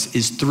to us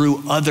is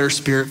through other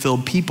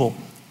Spirit-filled people.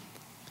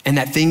 And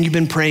that thing you've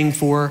been praying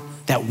for,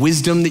 that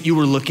wisdom that you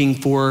were looking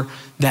for,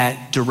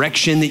 that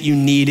direction that you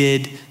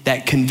needed,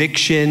 that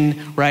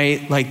conviction,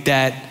 right? Like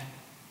that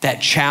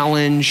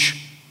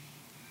challenge,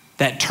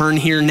 that turn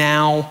here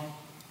now,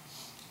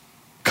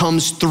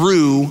 comes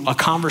through a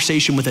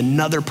conversation with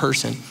another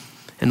person.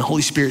 And the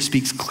Holy Spirit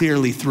speaks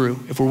clearly through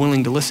if we're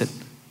willing to listen.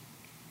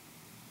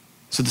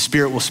 So the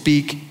Spirit will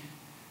speak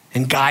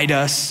and guide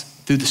us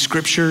through the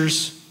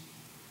scriptures,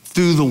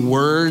 through the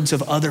words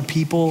of other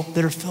people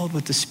that are filled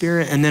with the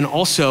Spirit. And then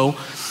also,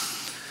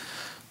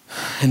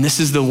 and this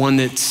is the one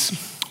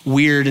that's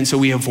weird, and so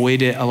we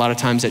avoid it a lot of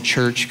times at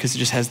church because it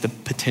just has the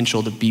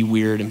potential to be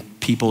weird, and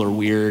people are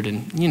weird,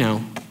 and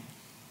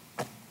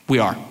we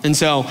are. And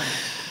so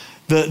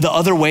the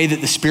other way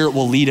that the Spirit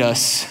will lead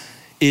us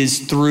is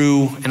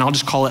through, and I'll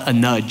just call it a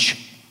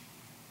nudge.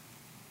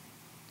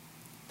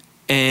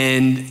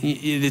 And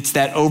it's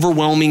that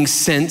overwhelming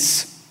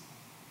sense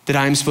that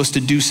I'm supposed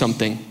to do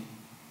something.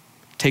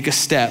 Take a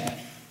step,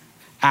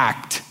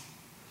 act,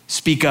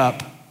 speak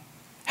up,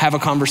 have a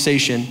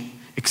conversation,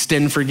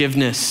 extend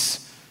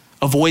forgiveness,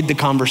 avoid the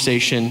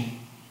conversation,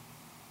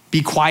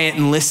 be quiet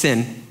and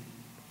listen.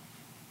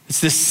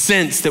 It's this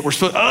sense that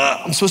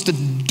I'm supposed to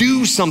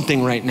do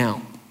something right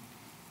now.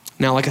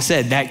 Now, like I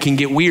said, that can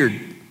get weird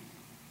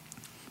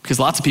because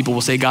lots of people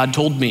will say, God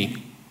told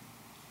me.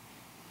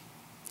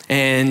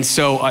 And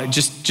so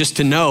just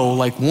to know,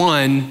 like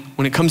one,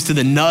 when it comes to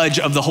the nudge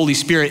of the Holy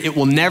Spirit, it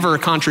will never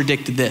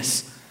contradict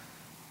this.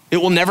 It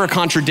will never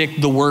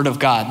contradict the word of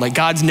God. Like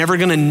God's never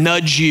gonna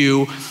nudge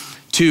you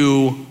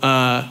to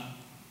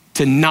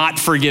not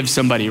forgive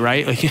somebody,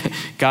 right? Like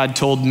God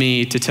told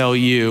me to tell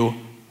you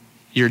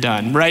you're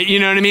done, right? You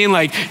know what I mean?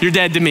 Like you're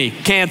dead to me,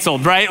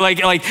 canceled, right?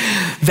 Like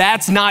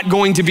that's not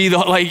going to be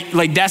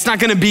that's not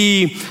gonna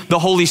be the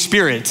Holy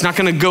Spirit. It's not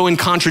gonna go in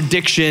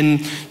contradiction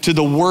to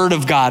the word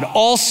of God.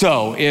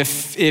 Also,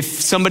 if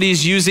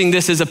somebody's using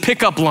this as a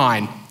pickup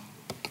line,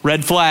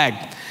 red flag.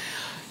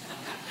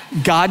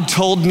 God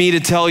told me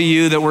to tell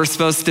you that we're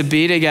supposed to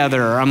be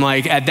together. I'm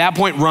like, at that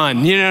point,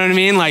 run. You know what I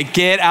mean? Like,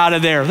 get out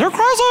of there. They're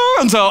crazy.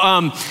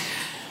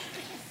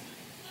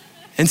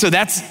 And so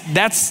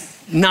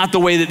that's not the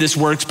way that this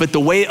works, but the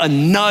way a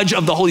nudge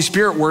of the Holy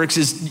Spirit works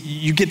is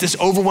you get this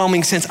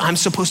overwhelming sense, I'm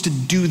supposed to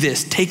do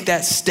this, take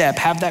that step,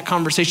 have that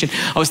conversation.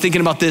 I was thinking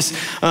about this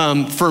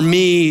for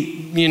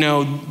me,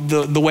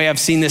 the way I've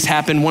seen this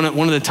happen, one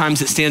of the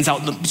times that stands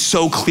out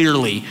so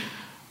clearly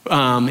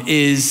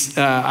is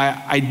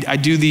I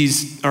do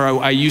these,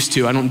 or I used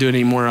to, I don't do it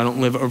anymore, I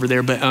don't live over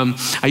there, but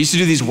I used to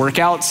do these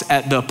workouts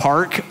at the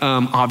park.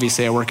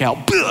 Obviously I work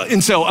out,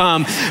 and so,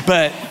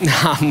 but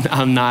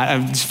I'm not,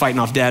 I'm just fighting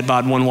off dad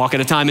bod one walk at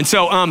a time. And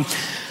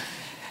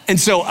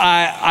so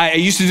I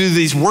used to do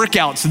these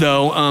workouts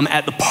though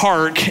at the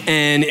park,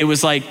 and it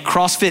was like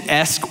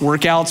CrossFit-esque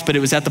workouts, but it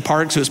was at the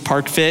park, so it was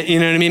park fit, you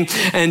know what I mean?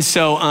 And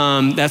so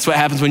that's what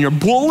happens when you're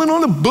bowling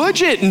on a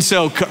budget, and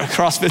so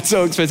CrossFit's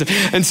so expensive.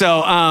 And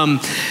so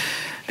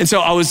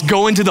I was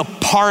going to the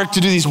park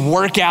to do these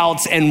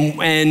workouts,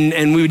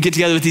 and we would get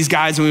together with these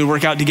guys and we would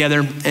work out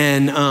together.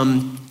 And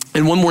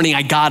one morning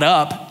I got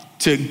up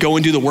to go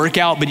and do the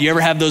workout, but you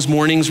ever have those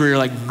mornings where you're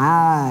like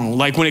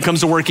when it comes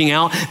to working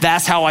out,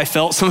 that's how I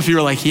felt. Some of you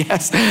are like,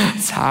 yes,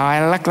 that's how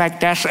I look like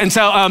that. And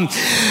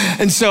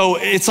so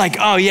it's like,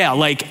 oh yeah,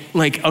 like,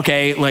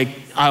 okay, like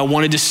I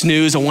wanted to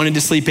snooze, I wanted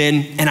to sleep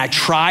in, and I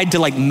tried to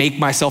like make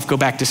myself go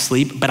back to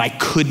sleep, but I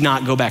could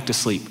not go back to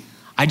sleep.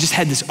 I just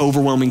had this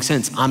overwhelming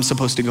sense, I'm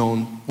supposed to go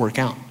and work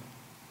out.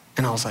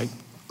 And I was like,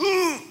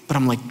 but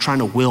I'm like trying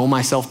to will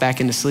myself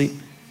back into sleep.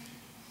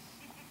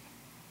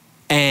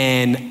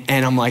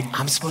 And I'm like,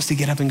 I'm supposed to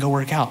get up and go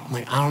work out. I'm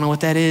like, I don't know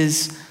what that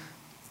is.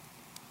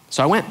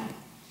 So I went.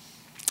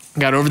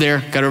 Got over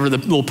there, got over to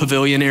the little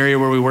pavilion area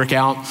where we work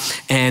out,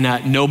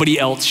 and nobody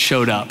else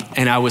showed up.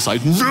 And I was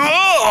like,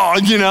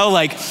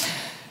 no,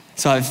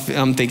 so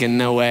I'm thinking,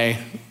 no way.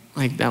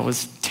 Like, that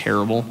was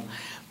terrible.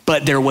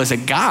 But there was a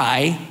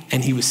guy,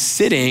 and he was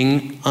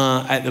sitting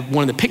at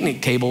one of the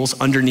picnic tables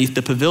underneath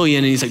the pavilion,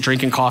 and he's like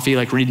drinking coffee,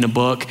 like reading a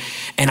book.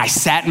 And I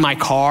sat in my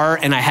car,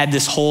 and I had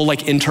this whole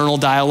like internal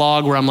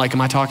dialogue where I'm like,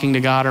 am I talking to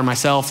God or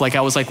myself? Like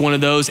I was like one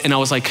of those, and I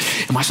was like,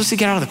 am I supposed to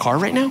get out of the car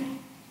right now?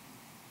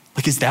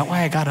 Like, is that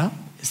why I got up?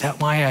 Is that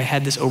why I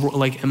had this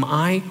am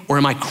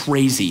I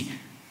crazy?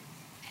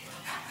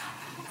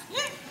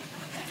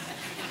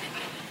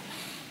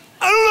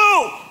 I don't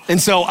know. And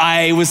so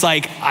I was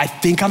like, I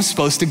think I'm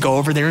supposed to go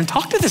over there and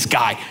talk to this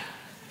guy.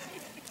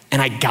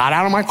 And I got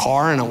out of my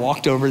car and I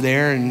walked over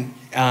there, and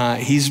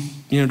he's,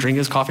 drinking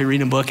his coffee,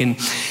 reading a book. And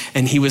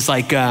he was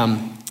like,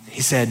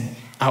 he said,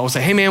 I was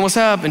like, hey man, what's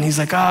up? And he's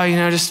like,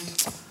 oh,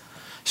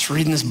 just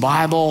reading this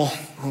Bible.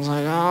 I was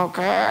like,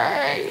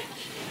 okay.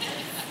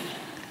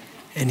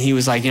 And he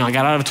was like, I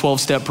got out of a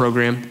 12-step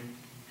program.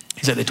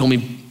 He said, they told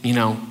me,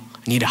 I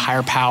need a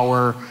higher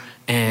power.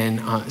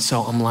 And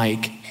so I'm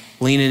like,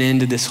 leaning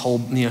into this whole,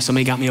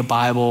 somebody got me a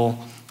Bible,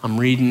 I'm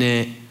reading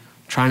it,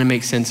 trying to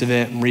make sense of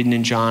it. I'm reading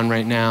in John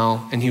right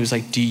now. And he was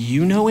like, do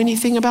you know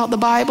anything about the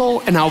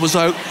Bible? And I was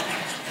like,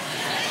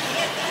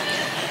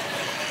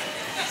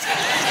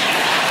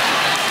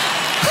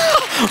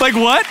 like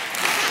what?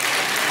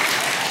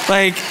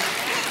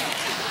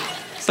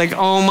 It's like,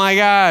 oh my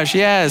gosh,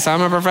 yes,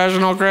 I'm a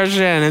professional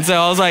Christian. And so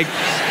I was like,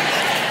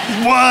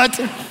 what?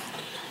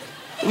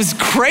 It was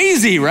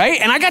crazy, right?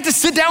 And I got to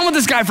sit down with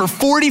this guy for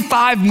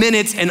 45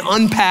 minutes and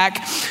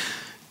unpack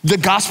the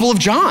Gospel of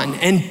John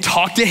and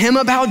talk to him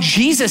about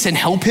Jesus and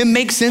help him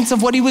make sense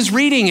of what he was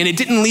reading. And it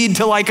didn't lead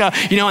to like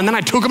and then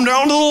I took him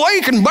down to the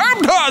lake and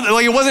baptized.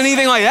 Like, it wasn't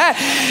anything like that.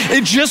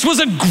 It just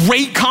was a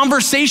great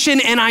conversation.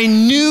 And I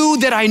knew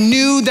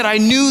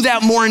that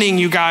morning,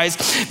 you guys,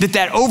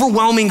 that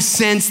overwhelming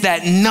sense,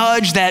 that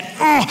nudge,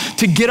 that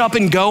to get up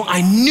and go,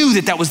 I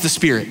knew that was the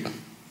Spirit.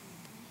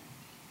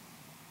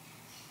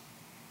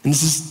 And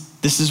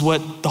this is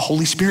what the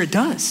Holy Spirit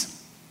does.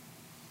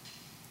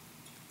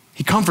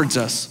 He comforts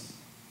us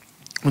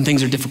when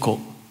things are difficult,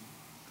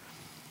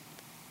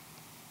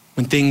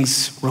 when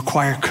things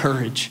require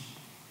courage.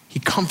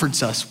 He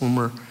comforts us when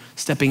we're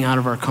stepping out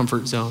of our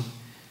comfort zone.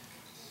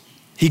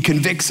 He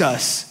convicts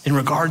us in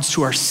regards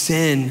to our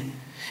sin,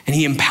 and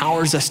he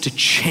empowers us to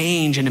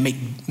change and to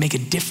make a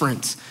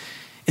difference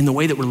in the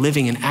way that we're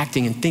living and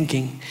acting and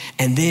thinking.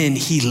 And then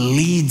he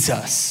leads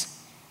us.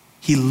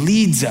 He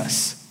leads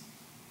us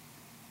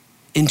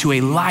into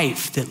a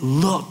life that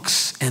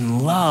looks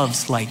and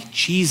loves like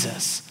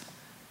Jesus.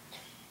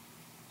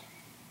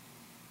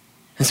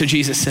 And so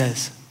Jesus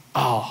says,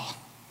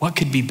 what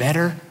could be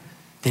better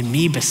than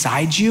me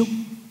beside you?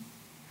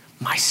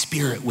 My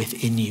Spirit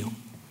within you.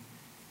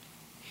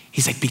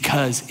 He's like,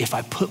 because if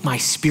I put my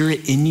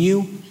Spirit in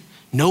you,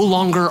 no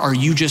longer are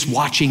you just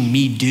watching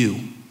me do.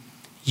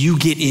 You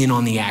get in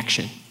on the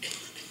action.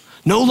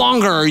 No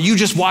longer are you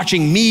just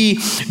watching me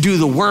do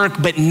the work,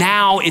 but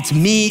now it's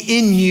me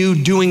in you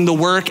doing the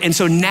work. And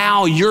so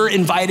now you're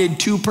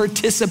invited to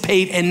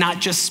participate and not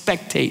just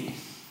spectate.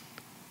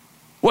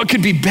 What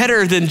could be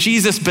better than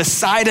Jesus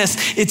beside us?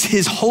 It's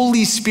his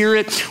Holy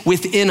Spirit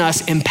within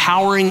us,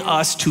 empowering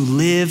us to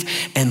live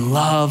and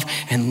love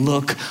and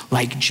look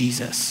like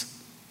Jesus.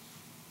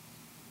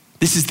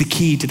 This is the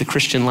key to the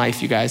Christian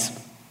life, you guys.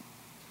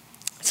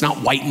 It's not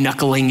white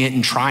knuckling it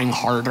and trying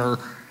harder.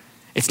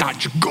 It's not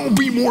just go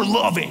be more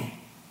loving.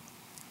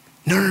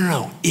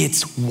 No.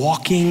 It's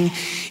walking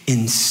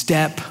in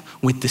step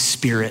with the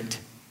Spirit.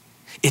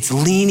 It's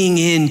leaning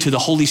into the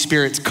Holy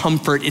Spirit's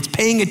comfort. It's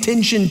paying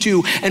attention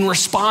to and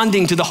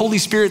responding to the Holy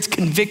Spirit's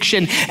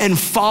conviction and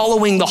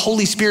following the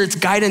Holy Spirit's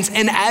guidance.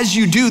 And as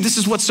you do, this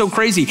is what's so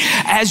crazy.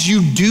 As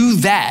you do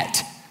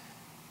that,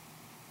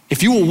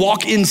 if you will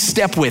walk in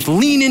step with,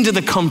 lean into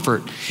the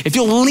comfort, if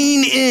you'll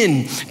lean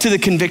in to the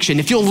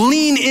conviction, if you'll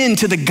lean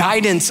into the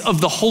guidance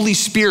of the Holy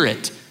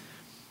Spirit,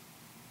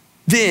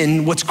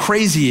 then what's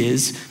crazy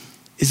is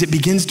it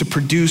begins to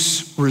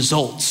produce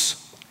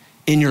results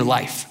in your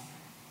life.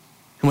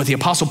 And what the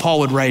Apostle Paul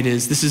would write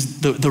is, this is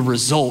the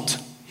result.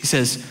 He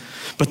says,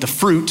 but the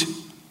fruit,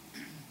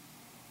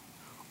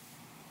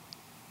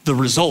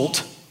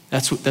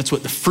 that's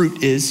what the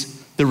fruit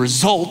is, the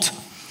result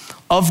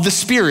of the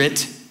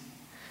Spirit.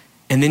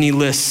 And then he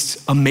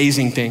lists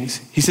amazing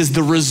things. He says,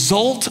 the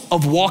result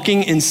of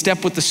walking in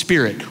step with the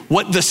Spirit,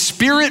 what the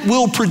Spirit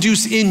will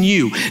produce in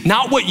you,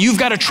 not what you've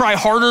got to try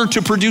harder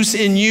to produce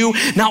in you,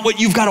 not what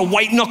you've got to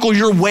white knuckle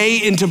your way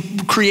into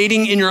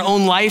creating in your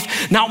own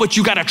life, not what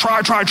you got to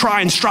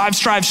try and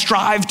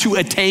strive to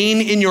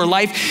attain in your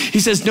life. He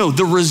says, no,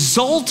 the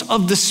result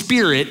of the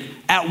Spirit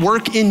at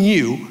work in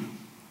you,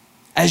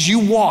 as you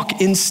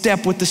walk in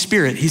step with the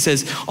Spirit, he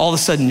says, all of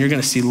a sudden you're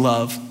going to see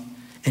love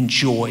and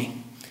joy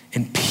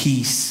and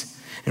peace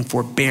and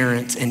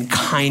forbearance and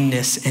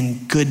kindness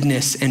and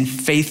goodness and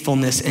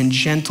faithfulness and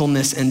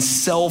gentleness and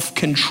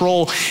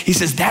self-control. He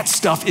says that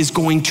stuff is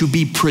going to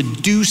be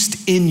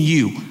produced in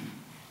you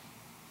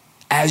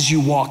as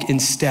you walk in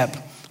step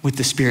with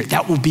the Spirit.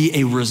 That will be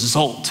a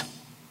result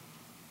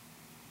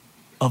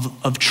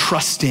of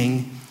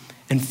trusting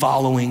and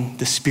following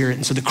the Spirit.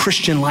 And so the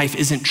Christian life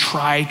isn't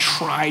try,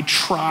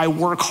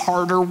 work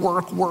harder,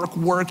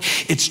 work.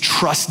 It's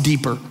trust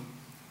deeper.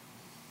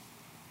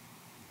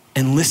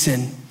 And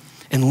listen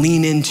and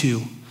lean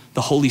into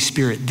the Holy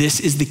Spirit. This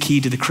is the key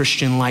to the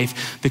Christian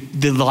life.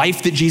 The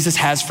life that Jesus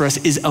has for us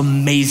is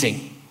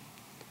amazing,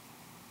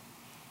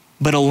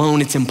 but alone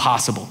it's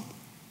impossible.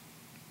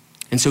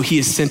 And so he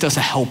has sent us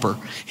a helper,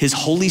 his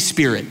Holy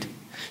Spirit,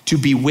 to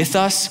be with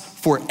us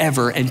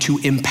forever and to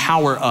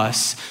empower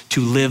us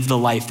to live the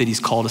life that he's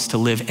called us to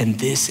live. And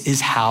this is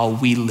how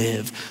we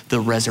live the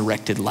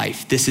resurrected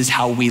life. This is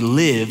how we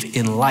live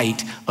in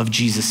light of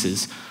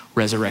Jesus's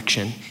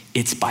resurrection.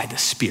 It's by the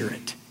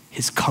Spirit.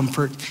 His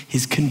comfort,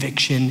 his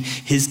conviction,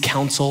 his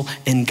counsel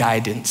and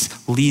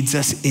guidance leads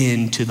us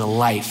into the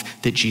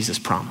life that Jesus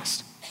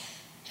promised.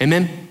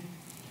 Amen?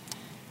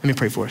 Let me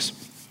pray for us.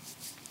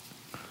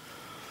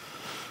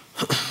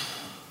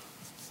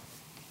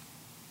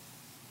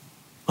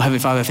 Well, Heavenly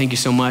Father, thank you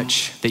so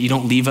much that you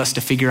don't leave us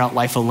to figure out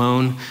life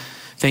alone.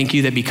 Thank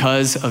you that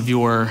because of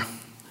your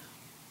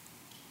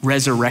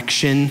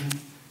resurrection,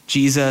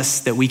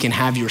 Jesus, that we can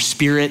have your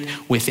spirit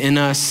within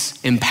us,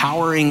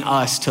 empowering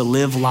us to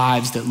live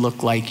lives that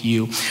look like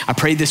you. I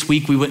pray this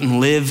week we wouldn't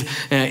live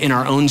in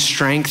our own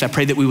strength. I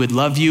pray that we would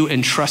love you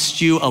and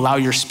trust you, allow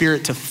your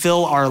spirit to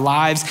fill our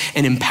lives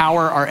and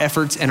empower our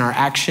efforts and our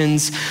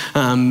actions.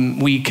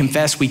 We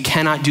confess we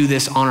cannot do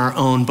this on our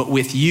own, but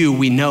with you,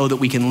 we know that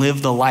we can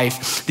live the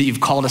life that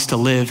you've called us to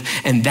live,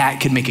 and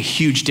that could make a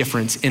huge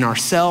difference in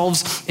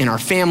ourselves, in our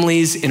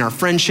families, in our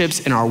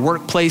friendships, in our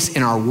workplace,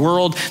 in our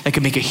world. That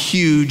could make a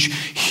huge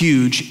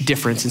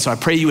difference. And so I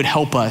pray you would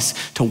help us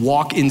to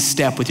walk in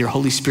step with your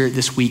Holy Spirit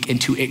this week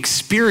and to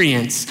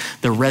experience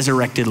the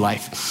resurrected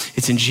life.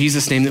 It's in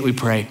Jesus' name that we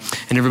pray.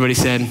 And everybody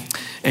said,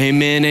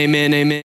 amen, amen, amen.